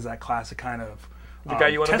Jordan as that classic kind of The guy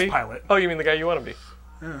you want to test be? pilot. Oh, you mean the guy you want to be?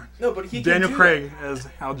 No, but he Daniel can do Craig as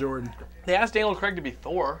Hal Jordan. They asked Daniel Craig to be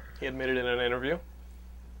Thor. He admitted in an interview.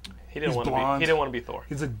 He didn't He's want to be. blonde. He didn't want to be Thor.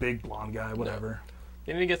 He's a big blonde guy. Whatever.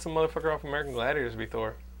 You need to get some motherfucker off American Gladiators to be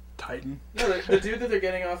Thor. Titan. That. No, the dude that they're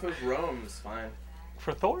getting off of Rome is fine.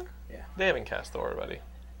 For Thor? Yeah. They haven't cast Thor already.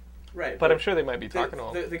 Right. But I'm sure they might be talking to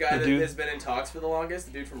him. The guy that dude? has been in talks for the longest,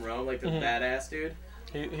 the dude from Rome, like the badass dude.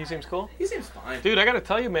 He seems cool. He seems fine. Dude, I gotta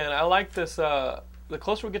tell you, man, I like this. The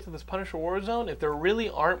closer we get to this Punisher Warzone, if there really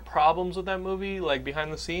aren't problems with that movie, like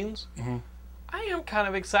behind the scenes, I am kind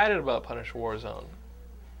of excited about Punisher Warzone.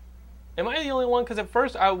 Am I the only one? Because at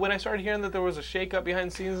first, when I started hearing that there was a shake-up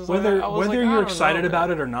behind the scenes, and stuff, I was Whether like, I you're don't excited know, about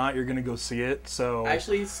man. it or not, you're gonna go see it. So I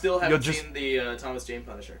actually still haven't just- seen the Thomas Jane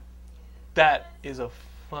Punisher. That is a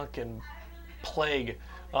fucking plague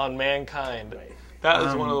on mankind. Right. That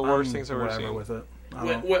is one of the worst things I've ever whatever seen. with it.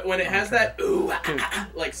 When it has that ooh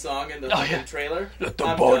like song in the fucking trailer, Let the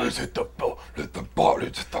I'm bodies done. hit the floor. Let the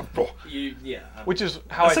bodies hit the floor. Which is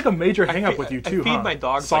how That's like a major hang up feed- with you I too, feed huh? my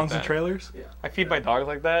dogs Songs like and that. trailers. Yeah. I feed my dogs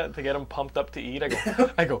like that to get them pumped up to eat.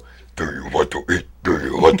 I go. Do you want to eat? Do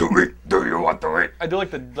you want to eat? Do you want to eat? I do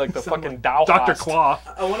like the fucking Dow Dr. Host. Claw.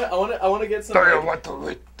 I want to get some. Do you Like, want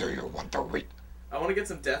to eat? Do you want to eat? I want to get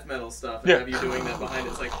some death metal stuff and Yeah. have you doing that behind it.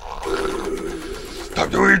 It's like Time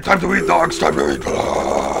to eat, dogs. Time to eat.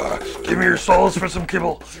 Blah. Give me your souls for some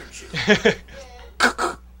kibble.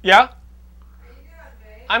 Yeah.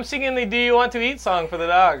 I'm singing the "Do You Want to Eat" song for the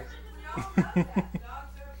dog.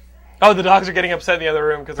 Oh, the dogs are getting upset in the other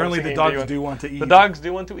room because Apparently the dogs do want to eat. The dogs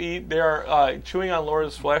do want to eat. They are chewing on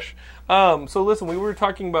Laura's flesh. So listen, we were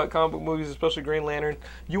talking about comic book movies, especially Green Lantern.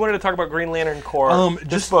 You wanted to talk about Green Lantern Corps.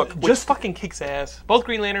 This book, which fucking kicks ass. Both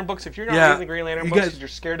Green Lantern books. If you're not reading the Green Lantern books because you're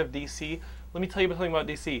scared of DC, let me tell you something about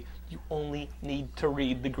DC. You only need to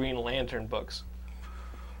read the Green Lantern books.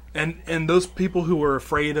 And those people who were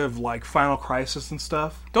afraid of like Final Crisis and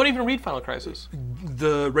stuff, Don't even read Final Crisis.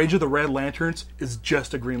 the Rage of the Red Lanterns is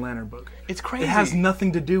just a Green Lantern book. It's crazy. It has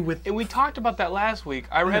nothing to do with. And we talked about that last week.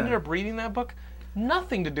 I ended up reading that book.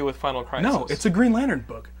 nothing to do with Final Crisis. No, it's a Green Lantern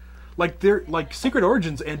book. Like Secret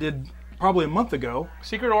Origins ended probably a month ago.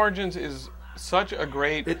 Secret Origins is such a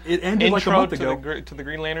great it ended like a month ago to the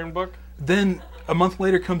Green Lantern book. Then a month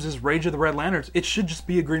later comes this Rage of the Red Lanterns. It should just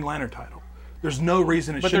be a Green Lantern title. There's no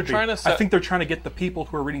reason it should be. I think they're trying to get the people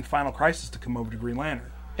who are reading Final Crisis to come over to Green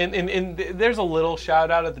Lantern. And there's a little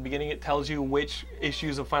shout out at the beginning. It tells you which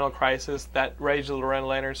issues of Final Crisis that Rage of the Red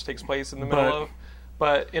Lanterns takes place in the middle of.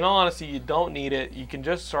 But in all honesty, you don't need it. You can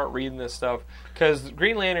just start reading this stuff. Because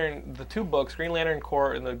Green Lantern, the two books, Green Lantern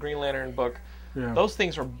Corps and the Green Lantern book, those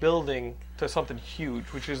things are building to something huge,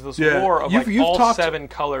 which is this war of all 7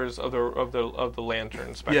 colors of the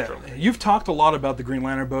lantern spectrum. Yeah, you've talked a lot about the Green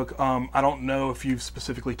Lantern book. I don't know if you've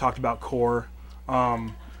specifically talked about Corps.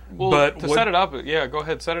 But set it up, go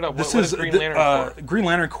ahead, set it up. What is Green Lantern Corps? Green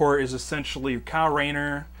Lantern Corps is essentially Kyle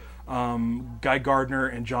Rayner, Guy Gardner,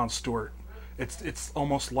 and John Stewart. It's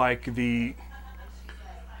almost like the.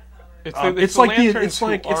 It's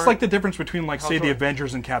like the difference between say the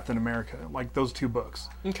Avengers and Captain America, like those two books.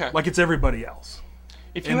 Okay. Like it's everybody else.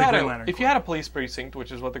 If you had a police precinct,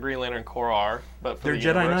 which is what the Green Lantern Corps are, but for they're the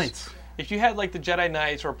Jedi universe, Knights. If you had like the Jedi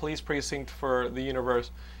Knights or a police precinct for the universe,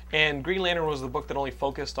 and Green Lantern was the book that only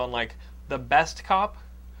focused on like the best cop,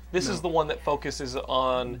 this is the one that focuses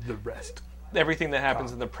on the rest, everything that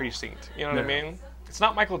happens in the precinct. You know what I mean? It's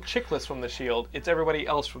not Michael Chiklis from the Shield; it's everybody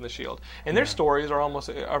else from the Shield, and their stories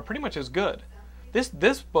are pretty much as good.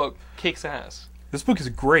 This book kicks ass. This book is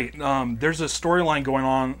great. There's a storyline going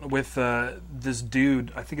on with this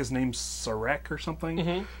dude. I think his name's Sarek or something.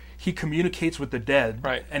 Mm-hmm. He communicates with the dead,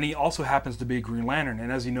 right? And he also happens to be a Green Lantern.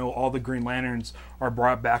 And as you know, all the Green Lanterns are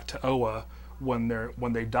brought back to Oa when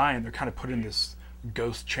they die, and they're kind of put in this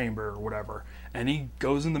ghost chamber or whatever. And he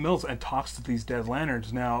goes in the mills and talks to these dead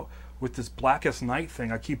lanterns. Now, with this Blackest Night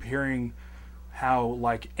thing, I keep hearing how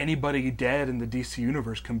like anybody dead in the DC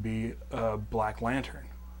universe can be a Black Lantern.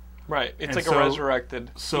 Right. It's a resurrected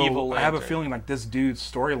evil lantern. I have a feeling like this dude's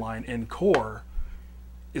storyline in Core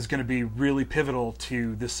is going to be really pivotal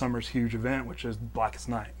to this summer's huge event, which is Blackest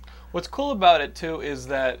Night. What's cool about it too is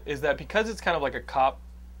that because it's kind of like a cop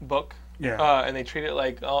book, and they treat it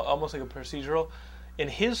like almost like a procedural. In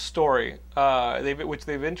his story, which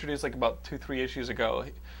they've introduced like about 2-3 issues ago,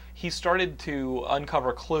 he started to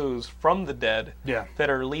uncover clues from the dead that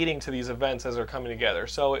are leading to these events as they're coming together.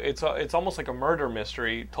 So it's almost like a murder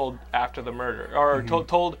mystery told after the murder, or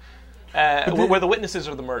told where the witnesses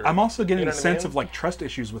are the murder. I'm also getting a sense of like trust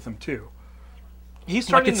issues with him too. He's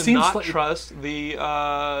starting to not trust the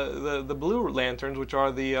Blue Lanterns, which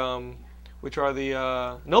are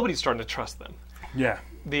the nobody's starting to trust them. Yeah.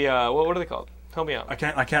 The what are they called? Help me out. I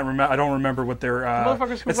can't remember. I don't remember what they're.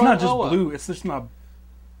 Motherfuckers who it's run not just Oa. blue. It's just not.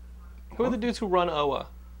 Who are the dudes who run Oa?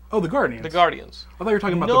 Oh, the Guardians. The Guardians. I thought you were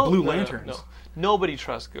talking about the Blue Lanterns. No. Nobody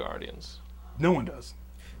trusts Guardians. No one does.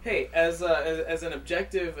 Hey, as an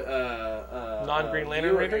objective non-Green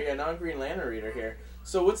Lantern reader? Yeah, non-Green Lantern reader here.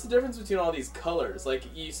 So what's the difference between all these colors? Like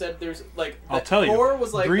you said, there's like I'll tell you. Core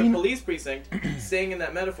was like Green... the police precinct. Staying in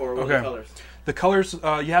that metaphor, what are the colors? The colors.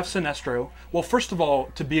 You have Sinestro. Well, first of all,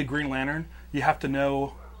 to be a Green Lantern, you have to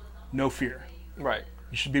know no fear. Right.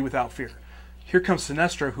 You should be without fear. Here comes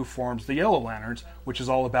Sinestro, who forms the Yellow Lanterns, which is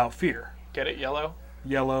all about fear. Get it? Yellow.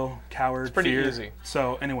 Yellow, coward, it's pretty fear. Easy.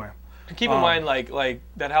 So anyway, and keep in mind, like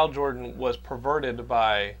that Hal Jordan was perverted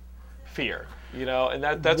by fear. You know,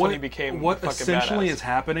 and that's when he became what fucking essentially badass. is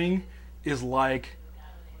happening is like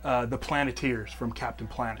the Planeteers from Captain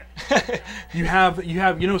Planet. you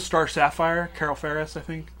have Star Sapphire, Carol Ferris, I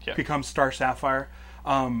think, becomes Star Sapphire,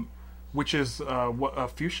 which is a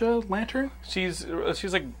fuchsia lantern. She's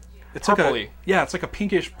like it's purpley. It's like a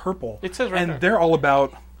pinkish purple. It says right and there. they're all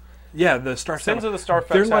about the Star Sins of the Star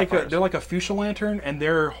they're Sapphires. like a fuchsia lantern, and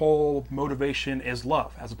their whole motivation is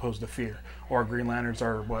love as opposed to fear. Or Green Lanterns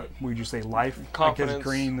are what would you say, life? Confidence. I guess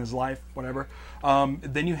green is life, whatever.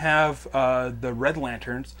 Then you have the Red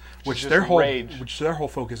Lanterns, which their whole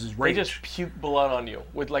focus is rage. They just puke blood on you,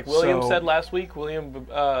 with like William said last week. William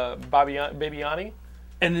Babiani,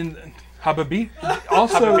 and then Habibi.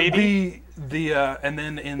 Also and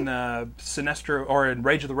then in Sinestro or in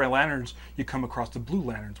Rage of the Red Lanterns, you come across the Blue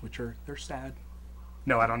Lanterns, which they're sad.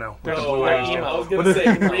 No, I don't know. They're Blue Lanterns. I was gonna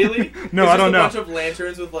say, really? No, I don't know. It's just a bunch of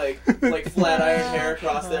lanterns with like flat iron hair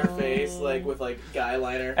across their face, like with like guy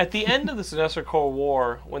liner. At the end of the Sinestro Corps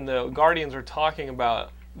War, when the Guardians are talking about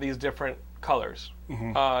these different colors,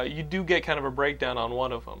 you do get kind of a breakdown on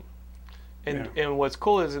one of them. And what's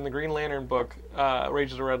cool is in the Green Lantern book,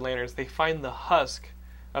 Rage of the Red Lanterns, they find the husk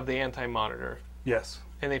of the Anti-Monitor Yes.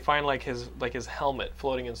 And they find like his helmet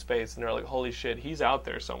floating in space, and they're like, "Holy shit, he's out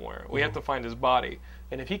there somewhere. We have to find his body."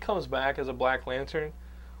 And if he comes back as a Black Lantern,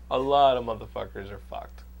 a lot of motherfuckers are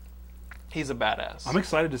fucked. He's a badass. I'm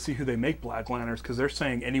excited to see who they make Black Lanterns because they're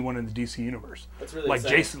saying anyone in the DC universe. That's really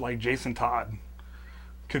exciting. Jason Todd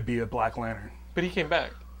could be a Black Lantern. But he came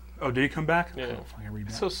back. Oh, did he come back? Yeah. I don't fucking read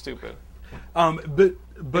that. So stupid. But if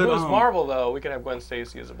it was Marvel though, we could have Gwen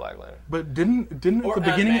Stacy as a Black Lantern. But didn't Or at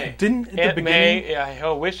the beginning Aunt May. didn't at Aunt the beginning May, yeah,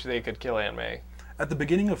 I wish they could kill Aunt May. at the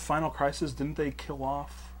beginning of Final Crisis didn't they kill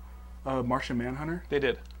off Martian Manhunter? They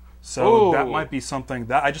did. So that Ooh. might be something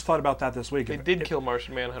that I just thought about that this week. They did kill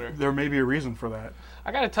Martian Manhunter. There may be a reason for that.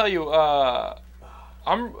 I gotta tell you,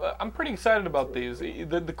 I'm pretty excited about these.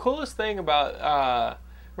 The coolest thing about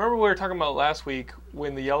remember we were talking about last week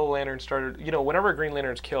when the Yellow Lantern started. You know, whenever a Green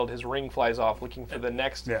Lantern's killed, his ring flies off looking for the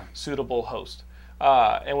next suitable host.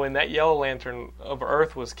 And when that Yellow Lantern of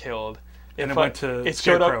Earth was killed, it went to it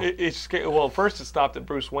showed up. Scarecrow. Well, first it stopped at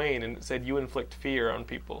Bruce Wayne and it said, "You inflict fear on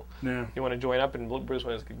people. Yeah. You want to join up?" And Bruce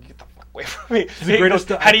Wayne was like, "Get the fuck away from me!" The greatest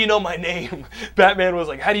 "How do you know my name?" Batman was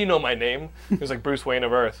like, "How do you know my name?" He was like, "Bruce Wayne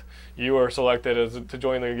of Earth. You are selected to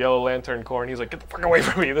join the Yellow Lantern Corps." And he's like, "Get the fuck away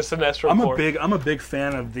from me, the Sinestro Corps." I'm a big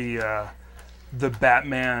fan of the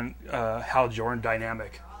Batman Hal Jordan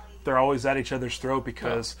dynamic. They're always at each other's throat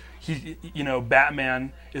because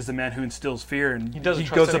Batman is the man who instills fear, and he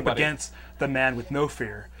goes up against the man with no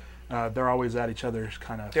fear. They're always at each other's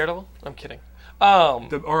kind of. Daredevil? I'm kidding.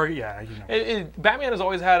 Batman has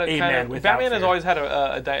always had Batman always had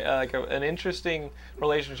an interesting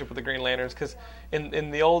relationship with the Green Lanterns because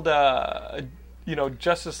in the old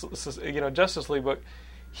Justice League book,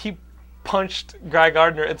 he punched Guy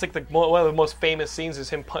Gardner. It's like one of the most famous scenes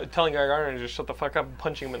is him telling Guy Gardner to just shut the fuck up and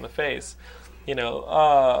punching him in the face.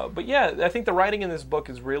 But yeah, I think the writing in this book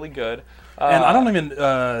is really good. And I don't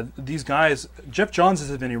even these guys. Jeff Johns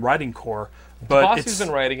isn't in a writing corps, but Bossie's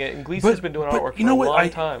been writing it, and Gleason's been doing artwork for a long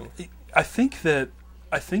time. I think that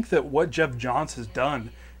what Jeff Johns has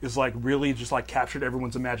done is like really just like captured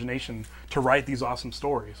everyone's imagination to write these awesome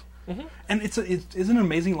stories. Mm-hmm. And isn't it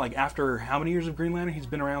amazing? Like after how many years of Green Lantern, he's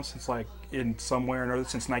been around since like in some way or another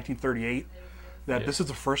since 1938. That this is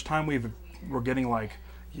the first time we're getting like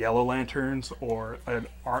Yellow Lanterns or an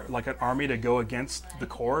army to go against the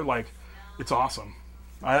Corps. Like it's awesome.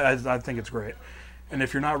 I think it's great. And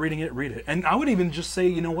if you're not reading it, read it. And I would even just say,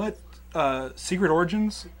 you know what, Secret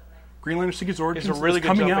Origins, Green Lantern Secret Origins, is a really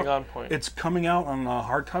good jumping on point. It's coming out on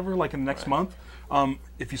hardcover like in the next month.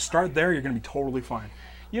 If you start there, you're going to be totally fine.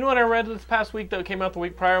 You know what I read this past week that came out the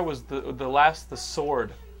week prior was the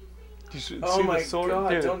Sword. Did you see the Sword? God,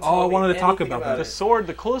 dude? I wanted to talk about that. The Sword,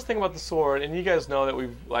 the coolest thing about the Sword, and you guys know that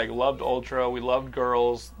we've like loved Ultra, we loved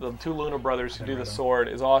Girls, the two Luna brothers who do the Sword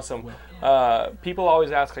is awesome. People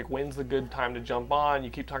always ask like, when's the good time to jump on? You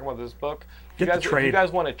keep talking about this book. If you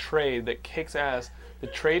guys want a trade that kicks ass, the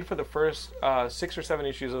trade for the first 6 or 7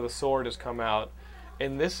 issues of the Sword has come out,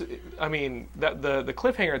 and this, I mean, the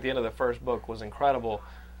cliffhanger at the end of the first book was incredible.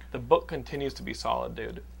 The book continues to be solid,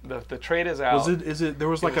 dude. The trade is out.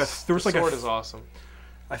 The Sword is awesome.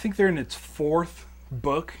 I think they're in its 4th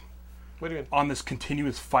book. What do you mean? On this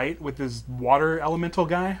continuous fight with this water elemental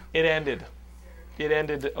guy. It ended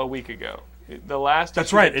a week ago. The last.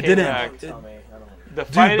 That's right. It did end. The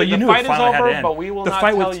fight, but you knew fight it is finally had to over, end. but we will the not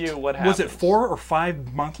fight tell you what happened. Was it 4 or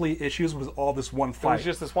 5 monthly issues? Was all this one fight? It was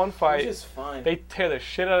just this one fight. Which is fine. They tear the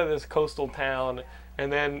shit out of this coastal town,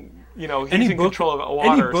 and then he's in control of water.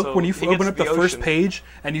 Any book, so when you he open gets up the ocean. first page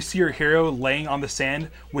and you see your hero laying on the sand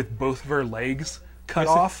with both of her legs cut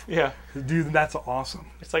off, yeah, dude, that's awesome.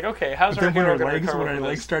 It's like, okay, how's But our then hero when going to recover her from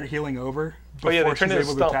legs this? started healing over Oh yeah, they before turned she's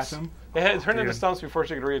into able to attach stumps. them. They had turned into stumps before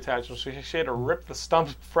she could reattach them, so she had to rip the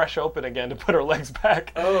stumps fresh open again to put her legs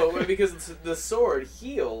back. Oh, because the sword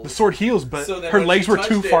heals. The sword heals, but So then her when legs she were touched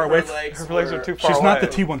too far away. Her legs are too far She's away. not the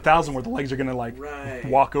T-1000 where the legs are going to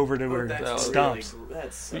walk over to her That's stumps. Really,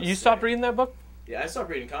 that's so You stopped sick. reading that book? Yeah, I stopped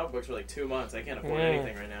reading comic books for like 2 months. I can't afford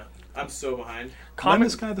anything right now. I'm so behind. Lend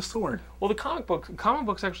this guy the sword. Well, the comic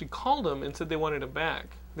books actually called him and said they wanted him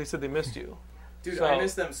back. They said they missed you. Dude, So, I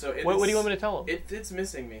miss them so. What do you want me to tell them? It's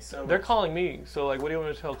missing me so much. They're calling me, so like, what do you want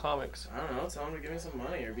me to tell comics? I don't know. Tell them to give me some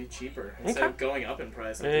money or be cheaper instead of going up in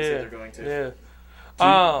price like Yeah, they said they're going to.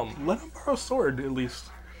 Yeah. Let him borrow a sword at least.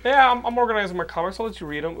 Yeah, I'm organizing my comics. I'll let you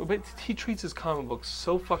read them. But he treats his comic books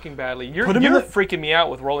so fucking badly. You're freaking me out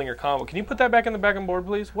with rolling your comic. Can you put that back in the back and board,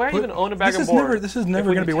 please? Why do you even own a back and board? This is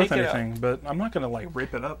never going to be worth anything. But I'm not going to like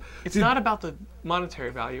rip it up. It's not about the monetary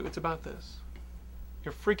value. It's about this.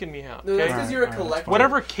 You're freaking me out. No, okay? that's because you're a collector.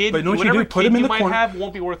 Whatever kid, But you know what you do? Put him in you the might corner. have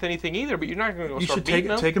won't be worth anything either. But you're not going to You start should beating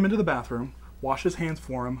them. take him into the bathroom, wash his hands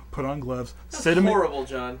for him, put on gloves, That's sit him horrible,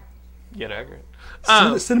 John. Get accurate.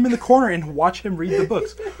 sit him in the corner and watch him read the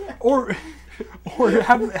books, or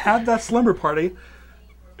have that slumber party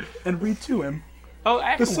and read to him. Oh,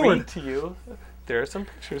 I The can sword. read to you. There are some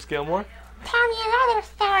pictures, Gilmore. Tell me another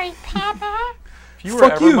story, Papa. If you were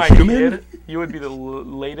Fuck ever you, my human. kid, you would be the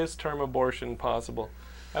latest term abortion possible.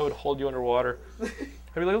 I would hold you underwater. I'd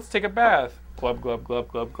be like, let's take a bath. Glub, glub, glub,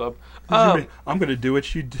 glub, glub. I'm gonna do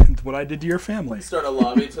what I did to your family. Start a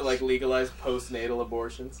lobby to like legalize postnatal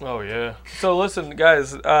abortions. Oh, yeah. So listen,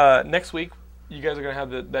 guys, next week, you guys are going to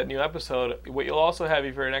have that new episode. What you'll also have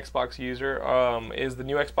if you're an Xbox user is the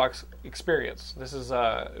new Xbox experience. This is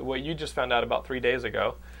what you just found out about 3 days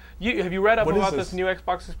ago. Have you read up What is about this? this new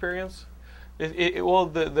Xbox experience? Well,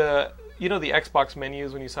 the you know the Xbox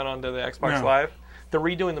menus when you sign on to the Xbox No. Live? They're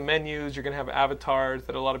redoing the menus. You're going to have avatars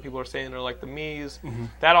that a lot of people are saying are like the Mii's. Mm-hmm.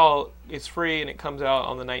 That all is free, and it comes out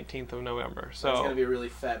on the 19th of November. So It's gonna be a really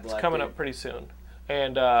fat black. it's coming dude. up pretty soon.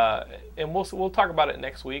 And we'll talk about it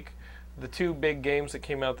next week. The two big games that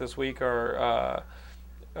came out this week are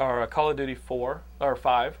Call of Duty 4 or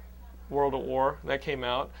 5, World at War that came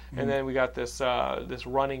out, and then we got this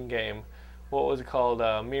running game. What was it called?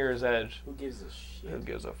 Mirror's Edge. Who gives a shit? Who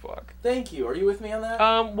gives a fuck? Thank you. Are you with me on that?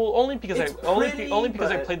 Well, only because It's only pretty,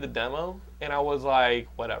 because I but- played the demo and I was like,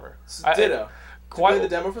 whatever. Ditto. Quite- Play the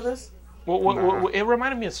demo for this? Well, it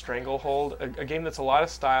reminded me of Stranglehold, a game that's a lot of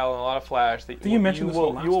style and a lot of flash that you mention this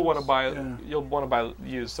will one you will last want to week? buy Yeah. you'll want to buy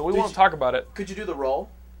used. So we Did won't you- talk about it. Could you do the roll?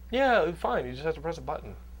 Yeah, fine. You just have to press a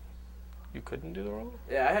button. You couldn't do the roll?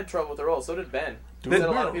 Yeah, I had trouble with the roll. So did Ben. He it. said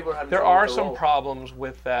a lot of people are having There trouble are with the some roll. problems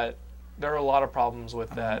with that. There are a lot of problems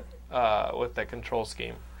with that control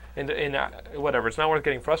scheme. And whatever, it's not worth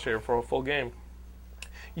getting frustrated for a full game.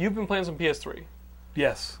 You've been playing some PS3.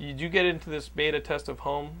 Yes. Did you get into this beta test of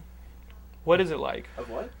Home? What is it like? Of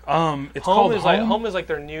what? It's Home called is like Home is like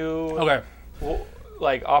their new Okay.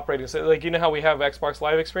 like operating system. Like, you know how we have Xbox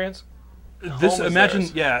Live experience? This Home is imagine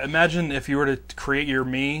theirs. imagine if you were to create your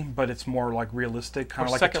me, but it's more like realistic, kind Or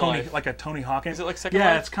of like Second Life. a Tony Hawkins. Is it like Second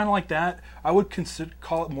Yeah, Life? it's kind of like that. I would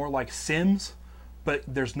call it more like Sims, but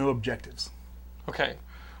there's no objectives. Okay.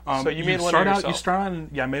 So you made one start of out. yourself. You start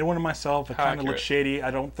out. I made one of myself. It How kind of accurate? looks shady. I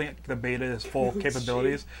don't think the beta is full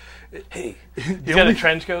capabilities. Hey, You got a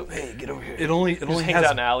trench coat? hey, get over here. It only Just hangs has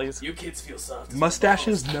out in alleys. You kids feel soft.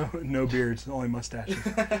 mustaches, no beards, only mustaches.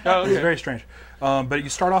 Oh, It's okay. very strange. But you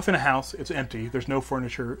start off in a house. It's empty. There's no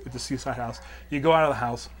furniture. It's a seaside house. You go out of the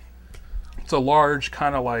house. It's a large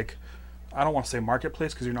kind of like, I don't want to say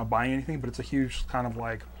marketplace because you're not buying anything, but it's a huge kind of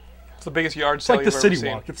like, It's the biggest yard it's sale like the you've ever City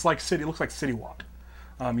seen. Walk. It's like City. It looks like City Walk,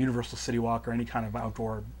 Universal City Walk, or any kind of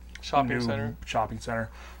outdoor Shopping new center. Shopping center.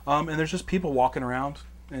 And there's just people walking around,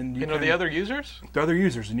 and You know can- the other users? the other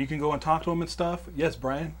users, and you can go and talk to them and stuff. Yes,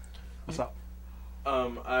 Brian. What's up? I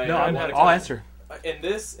No, hadn't had a I'll time. answer. In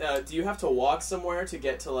this, do you have to walk somewhere to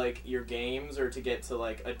get to like your games, or to get to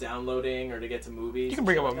like a downloading, or to get to movies? You can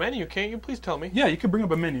bring up a menu, can't you? Please tell me. Yeah, you can bring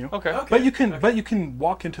up a menu. Okay. Okay. But you can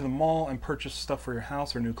walk into the mall and purchase stuff for your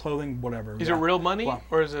house or new clothing, whatever. Is Yeah. it real money Well,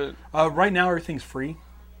 or is it? right now everything's free,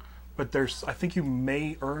 but I think you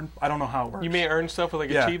may earn. I don't know how it works. You may earn stuff with like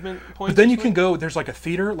Yeah. achievement points. But then or you can something? go. There's like a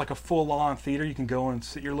theater, like a full-on theater. You can go and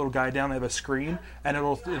sit your little guy down. They have a screen, and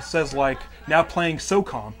it says like now playing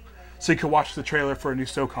SOCOM, so you can watch the trailer for a new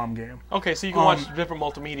SOCOM game. Okay, so you can watch different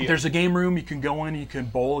multimedia. There's a game room. You can go in. You can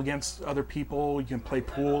bowl against other people. You can play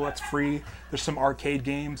pool. That's free. There's some arcade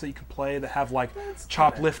games that you can play that have like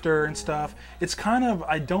Choplifter and stuff. It's kind of,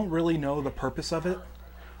 I don't really know the purpose of it.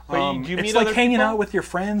 But do you it's meet like other hanging people? out with your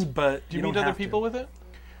friends, but Do you don't meet other have people to. with it?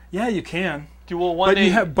 Yeah, you can. Well, one But day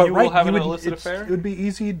you have, but you right, will have you an would, illicit it's- affair. It would be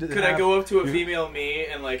easy to. Could I go up to a female me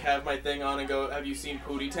and like have my thing on and go, "Have you seen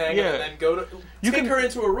Pootie Tang?" Yeah. And then go to You take can- her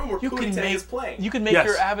into a room where you Pootie can Tang make- is playing. You can make Yes.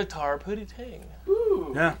 your avatar Pootie Tang.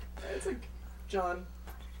 Ooh, Yeah. it's like John.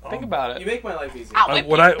 Think about You it. make my life easy.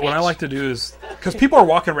 What I like to do is because people are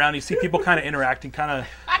walking around, you see people kind of interacting, kind of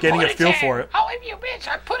getting a feel for it. I'll whip you, bitch.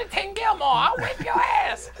 I put it 10 Gilmore. I'll whip your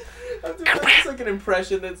ass. I'm doing it's like an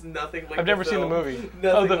impression that's nothing like. I've never seen the film. movie.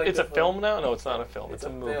 Nothing Oh, like it's the a film now? No, it's not a film. It's a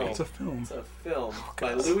movie. film. It's a film, It's a film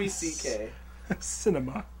by Louis C.K.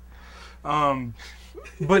 cinema.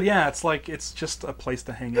 But yeah, it's just a place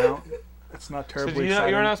to hang out. It's not So terribly you're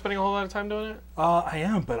exciting. not spending a whole lot of time doing it? I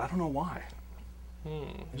am, but I don't know why.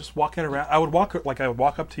 Just walking around. I would walk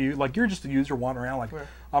up to you, like you're just a user wandering around. Like Right.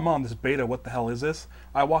 I'm on this beta. What the hell is this?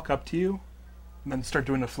 I walk up to you, and then start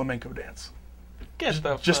doing a flamenco dance. Get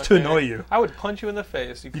the Just fuck to out. annoy you. I would punch you in the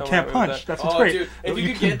face. You come can't at me with punch. that. That's what's Oh, great. dude! If you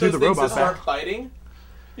could can get do those the things to robot start back. fighting,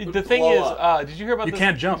 The thing blow is, up. did you hear about You this?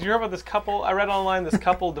 can't jump. Did you hear about this couple? I read online this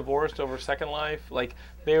couple divorced over Second Life. Like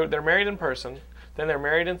they're married in person, then they're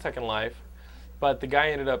married in Second Life, but the guy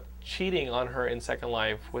ended up cheating on her in Second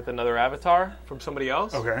Life with another avatar from somebody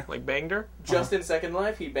else. Okay. Like banged her. Just in Second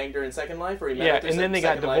Life, he banged her in Second Life, or he met Yeah, her through and then they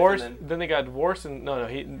got Second Life, divorced. and Then they got divorced, and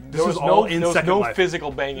there was was all no, in there was Second no Life.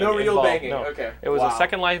 physical banging. No real involved. banging, No. okay. It was Wow. a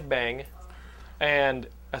Second Life bang, and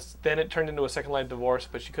then it turned into a Second Life divorce.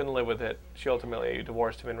 But she couldn't live with it. She ultimately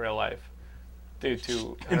divorced him in real life, due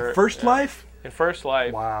to In her, First Life? In First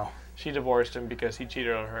Life, Wow. she divorced him because he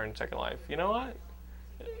cheated on her in Second Life. You know what?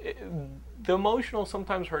 The emotional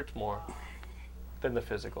sometimes hurts more than the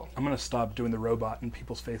physical. I'm gonna stop doing the robot in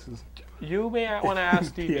people's faces. You may want to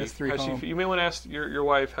ask Dee PS3 how home. you may want to ask your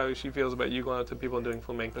wife how she feels about you going out to people and doing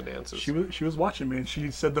flamenco dances. She was watching me and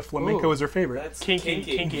she said the flamenco Ooh. was her favorite. That's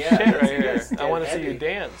kinky Yeah, shit right here. that's I want to see heavy. you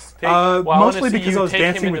dance. Mostly because I was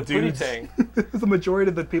dancing with Booty dudes. Tang. The majority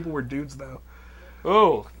of the people were dudes though.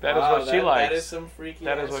 Oh, that is Wow, what she likes. That is some freaky.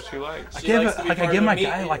 That is ass- what she likes. She give likes it- to be like, I part give of a my meat-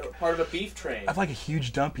 guy, like- part of a beef train. I have like a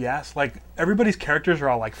huge dumpy ass. Like everybody's characters are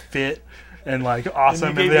all like fit and like awesome,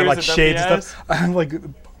 And and, you they have gave like yours a dumpy shades and stuff. I'm like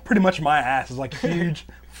pretty much my ass is like huge,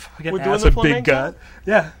 fucking We're doing ass the with flamenco? big gut.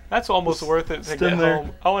 Yeah, That's almost worth it to stand get there.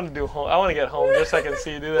 home. I want to do home. I want to get home just so I can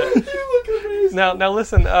see you do that. You look amazing. Now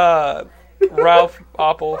listen, Ralph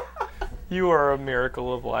Apel, you are a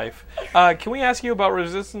miracle of life. Can we ask you about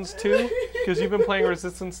Resistance 2? Because you've been playing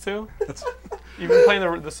Resistance 2. You've been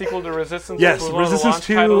playing the sequel to Resistance. yes, which was one of the Resistance launch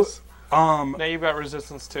 2. titles. Um, Now you've got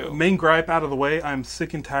Resistance 2. main gripe out of the way. I'm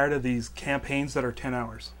sick and tired of these campaigns that are 10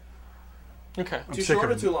 hours. Okay. I'm Too sick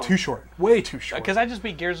short of or too long? Too short. Way too short. Because I just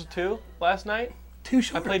beat Gears 2 last night. Too I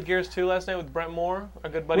short. played Gears 2 last night with Brent Moore, a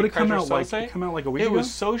good buddy. Would it come Kaiser out like Sose. a week It ago?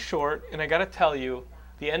 was so short, and I gotta tell you,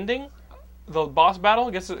 the ending, the boss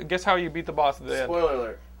battle. Guess how you beat the boss at the end? Spoiler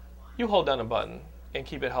alert. You hold down a button and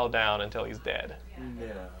keep it held down until he's dead. No.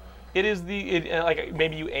 It is like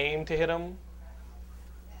maybe you aim to hit him.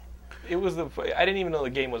 It was I didn't even know the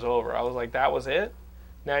game was over. I was like, that was it.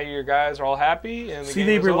 Now your guys are all happy, and the See, game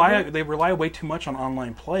they is rely over? way too much on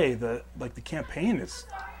online play. The campaign is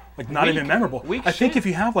like not Weak. even memorable. Weak I think shit. if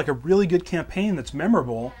you have like a really good campaign that's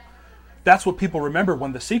memorable, that's what people remember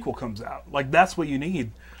when the sequel comes out. Like that's what you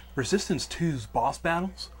need. Resistance 2's boss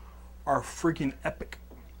battles are freaking epic.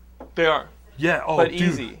 They are, Yeah, oh, but dude.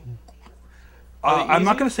 easy. Are they I'm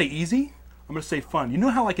not easy? gonna say easy. I'm gonna say fun. You know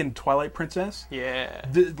how like in Twilight Princess, Yeah.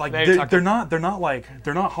 like Now you're talking-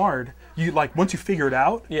 they're not hard. You like once you figure it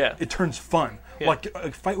out, Yeah. it turns fun. Yeah. Like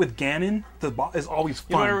a fight with Ganon, the boss is always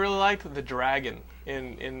You know fun. what I really liked? The dragon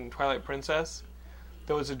in Twilight Princess.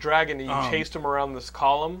 There was a dragon and you chased him around this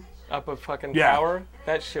column up a fucking Yeah. tower.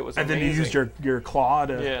 That shit was and amazing. then you used your claw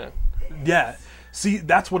to Yeah. See,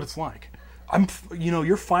 that's what it's like.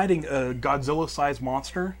 You're fighting a Godzilla-sized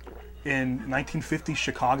monster in 1950s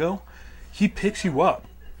Chicago. He picks you up,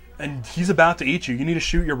 and he's about to eat you. You need to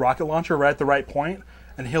shoot your rocket launcher right at the right point,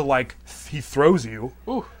 and he throws you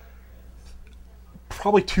Ooh.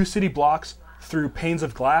 probably 2 city blocks through panes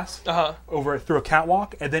of glass Uh-huh. through a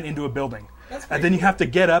catwalk, and then into a building. That's And pretty then you have to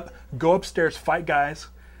get up, go upstairs, fight guys,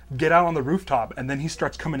 get out on the rooftop, and then he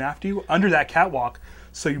starts coming after you under that catwalk.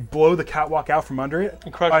 So you blow the catwalk out from under it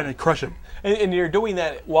And crush him. crush him. And you're doing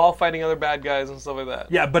that while fighting other bad guys and stuff like that.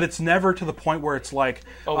 Yeah, but it's never to the point where it's like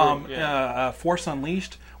yeah. Force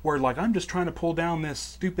Unleashed, where like I'm just trying to pull down this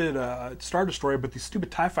stupid Star Destroyer, but these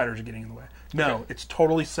stupid TIE fighters are getting in the way. No, Okay. it's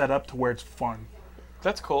totally set up to where it's fun.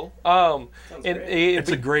 That's cool. It's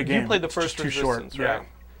a great game. You played the It's first just too short, Resistance, yeah. right?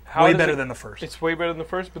 How Way does better it- than the first. It's way better than the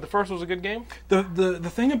first, but the first was a good game. The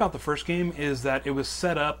thing about the first game is that it was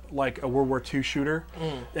set up like a World War II shooter,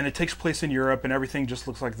 and it takes place in Europe, and everything just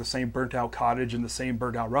looks like the same burnt-out cottage and the same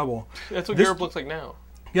burnt-out rubble. That's what This- Europe looks like now.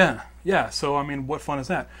 Yeah. So I mean, what fun is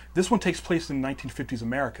that? This one takes place in 1950s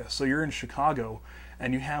America. So you're in Chicago,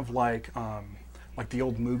 and you have like the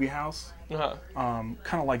old movie house, Uh-huh. kind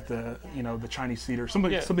of like the Chinese theater,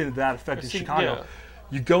 something to that effect in see- Chicago. yeah.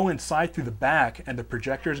 You go inside through the back, and the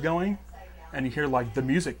projector's going, and you hear like the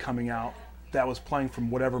music coming out that was playing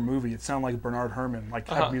from whatever movie. It sounded like Bernard Herrmann, like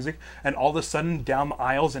type Uh-huh. music. And all of a sudden, down the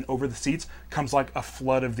aisles and over the seats comes like a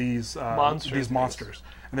flood of these monsters,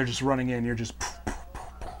 and they're just running in. You're just.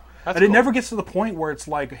 That's And it cool. never gets to the point where it's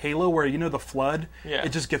like Halo, where the flood. Yeah. It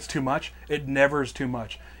just gets too much. It never is too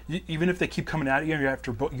much. Even if they keep coming at you, and you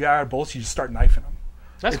got out of bullets, you just start knifing them.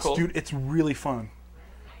 That's cool. Dude, it's really fun.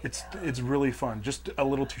 It's really fun. Just a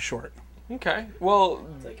little too short. Okay. Well,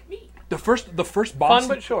 Like me. The first boss. fun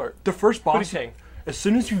but short. The first What do boss. you think? As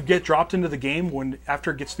soon as you get dropped into the game,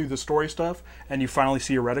 after it gets through the story stuff, and you finally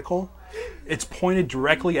see a reticle, it's pointed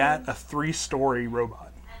directly at a 3-story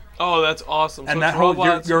robot. Oh, that's awesome. And so that whole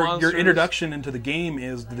robots, your monsters. introduction into the game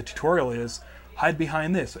is the tutorial is hide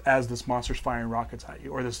behind this as this monster's firing rockets at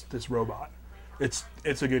you or this robot. It's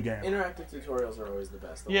a good game. Interactive tutorials are always the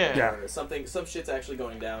best. Yeah. Some shit's actually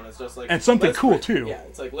going down. It's just like and something cool too. Yeah,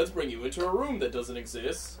 it's like let's bring you into a room that doesn't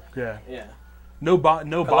exist. Yeah. Yeah. No boss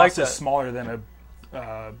like is that. smaller than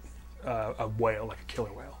a whale, like a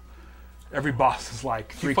killer whale. Every boss is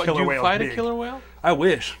like three killer Do you whales fight big. a killer whale? I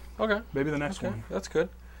wish. Okay. Maybe the next one. That's good.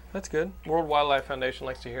 That's good. World Wildlife Foundation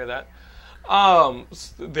likes to hear that.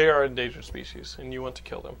 They are an endangered species, and you want to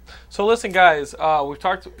kill them. So listen, guys, we've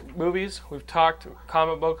talked movies, we've talked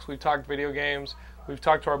comic books, we've talked video games, we've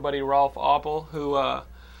talked to our buddy Ralph Apel, who,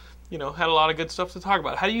 had a lot of good stuff to talk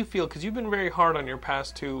about. How do you feel? Because you've been very hard on your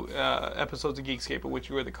past 2 episodes of Geekscape, of which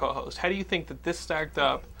you were the co-host. How do you think that this stacked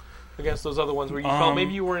up against those other ones where you felt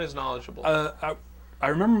maybe you weren't as knowledgeable? I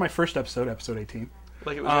remember my first episode 18.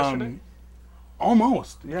 Like it was yesterday?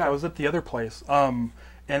 Almost. Yeah, I was at the other place.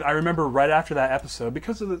 And I remember right after that episode,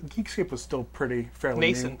 because the Geekscape was still fairly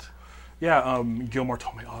Nascent. new. Yeah, Gilmore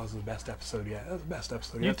told me, "Oh, this is the best episode yet. That was the best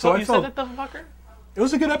episode You, yet." you said that, the fucker? It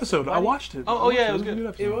was a good episode. I watched it. Oh, yeah, it was good. a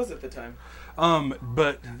episode. It was at the time.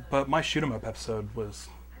 But my shoot 'em up episode was.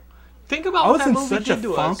 Think about I what was that in movie such did a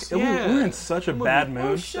to funk. us. We were in such a bad mood.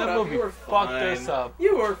 Oh, shut That up. movie You were fucked fine. us up.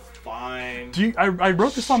 You were fine. I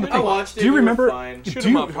wrote this on the I thing. watched it. Do you You were remember? fine. Shoot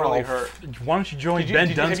 'em up really hurt. Why don't you join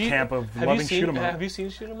Ben Dunn's camp of loving shoot 'em up? Have you seen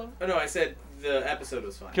Shoot 'em Up? Oh, no, I said the episode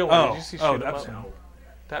was fine. Gilmore, did you see Shoot 'em the Up? episode.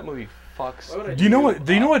 That movie fucks. Why would I Do you know that? what?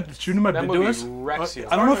 Do you know what Shoot 'em Up That did to movie us? wrecks you.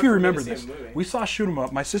 I don't know if you hard for me remember to this. see a movie. We saw Shoot 'em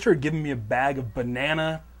Up. My sister had given me a bag of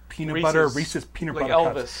banana peanut Reese's. butter Reese's peanut Like butter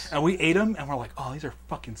Elvis. cups, and we ate them, and we're like, "Oh, these are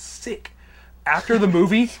fucking sick." After the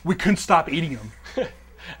movie, we couldn't stop eating them.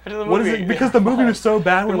 What is it? Because the movie was so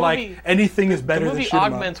bad, we're like, anything is better The than movie Shoot 'em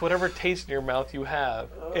Up. augments whatever taste in your mouth you have.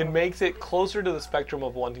 It makes it closer to the spectrum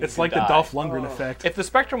of wanting It's to like die. the Dolph Lundgren effect. If the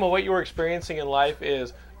spectrum of what you're experiencing in life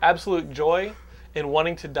is absolute joy and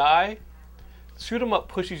wanting to die, Shoot 'em Up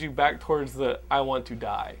pushes you back towards the I want to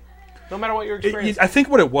die. No matter what you're experiencing. I think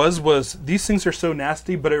what it was these things are so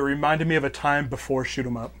nasty, but it reminded me of a time before Shoot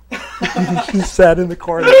 'em Up. She sat in the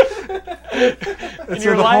corner. And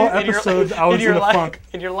so the whole episode, I was in a funk.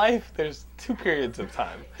 In your life, there's 2 periods of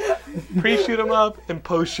time. Pre-shoot 'em up and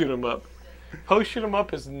post-shoot 'em up. Post-shoot 'em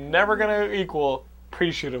up is never going to equal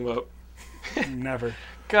pre-shoot 'em up. Never.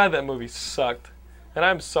 God, that movie sucked. And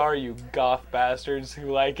I'm sorry, you goth bastards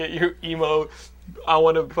who like it. You emo, I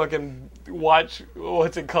want to fucking watch,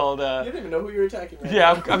 what's it called? You didn't even know who you were attacking right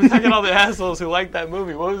Yeah, now. I'm attacking all the assholes who like that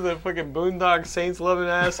movie. What was the fucking Boondock Saints loving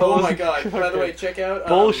assholes? Oh my god. By the way, check out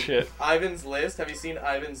Bullshit. Ivan's List. Have you seen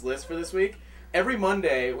Ivan's List for this week? Every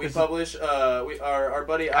Monday we publish our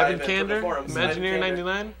buddy Ivan Ivan from Kander, the forums. Imagineer Ivan Kander.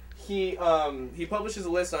 99. He publishes a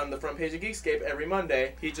list on the front page of Geekscape every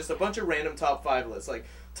Monday. He's just a bunch of random top 5 lists, like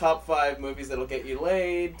top 5 movies that'll get you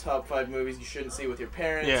laid, top 5 movies you shouldn't see with your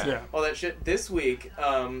parents, Yeah. all that shit. This week,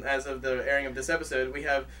 as of the airing of this episode, we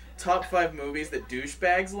have top 5 movies that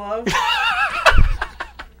douchebags love.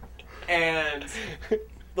 And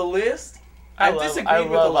the list, I've disagreed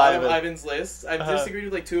with a lot of Ivan's lists. I've disagreed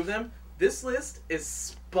with like 2 of them. This list is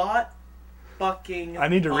spot fucking I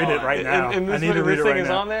need to read it right now. And I need to read it thing right is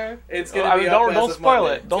now. on there. It's gonna be up as don't of spoil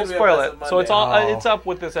Monday. it. Don't It's gonna be spoil up as it. of So it's Monday. all. It's up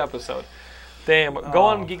with this episode. Damn. Go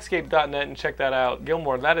on Geekscape.net and check that out.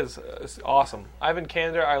 Gilmore, that is awesome. Ivan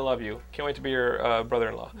Kander, I love you. Can't wait to be your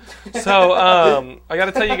brother-in-law. So I got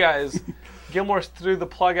to tell you guys, Gilmore's threw the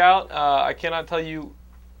plug out. I cannot tell you.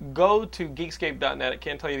 Go to Geekscape.net. I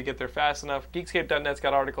can't tell you to get there fast enough. Geekscape.net's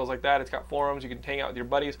got articles like that. It's got forums. You can hang out with your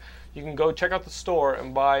buddies. You can go check out the store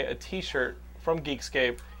and buy a T-shirt from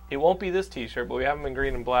Geekscape. It won't be this T-shirt, but we have them in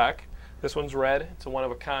green and black. This one's red. It's a one of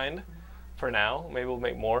a kind for now. Maybe we'll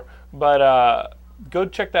make more. But go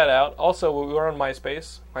check that out. Also, we're on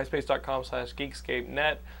MySpace,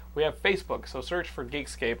 myspace.com/Geekscape.net. We have Facebook, so search for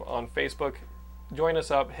Geekscape on Facebook. Join us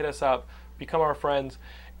up, hit us up, become our friends.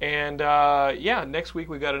 And next week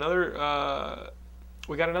we got another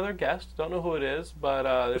guest. Don't know who it is, but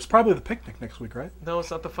It's probably the picnic next week, right? no, it's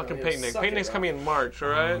not the fucking Yeah, picnic. suck it, Picnic's Ralph. coming in March, all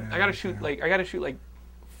right? yeah, I gotta shoot like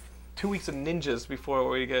 2 weeks of ninjas before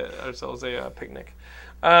we get ourselves a picnic.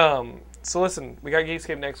 So listen, we got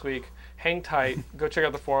Geekscape next week. Hang tight. Go check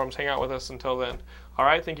out the forums. Hang out with us until then. All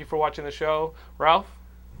right. Thank you for watching the show, Ralph.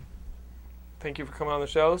 Thank you for coming on the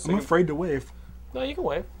show. I'm afraid to wave. No, you can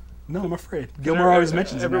wave. No, I'm afraid. Gilmore always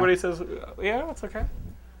mentions it now. Everybody says, "Yeah, it's okay."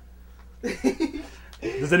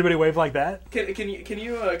 Does anybody wave like that? Can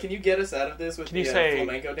you get us out of this with Can you the say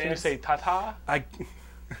flamenco dance? Can you say ta-ta? I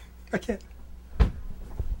can't.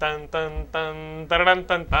 dun dun dun dun dun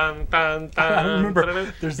dun dun dun dun. I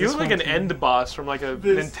remember. There's You this look like one an too. end boss from like a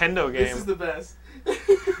Nintendo This game. is the best.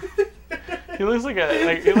 He looks like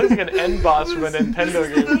an end boss from a Nintendo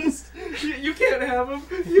game. You can't have him.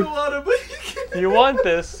 You want him, but you can't. You want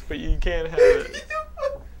this, but you can't have it.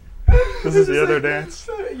 This is the other dance.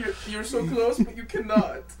 You're so close, but you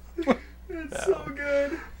cannot. It's so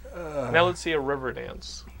good. Now let's see a river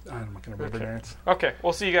dance. I'm not gonna river dance. Okay,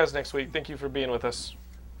 we'll see you guys next week. Thank you for being with us.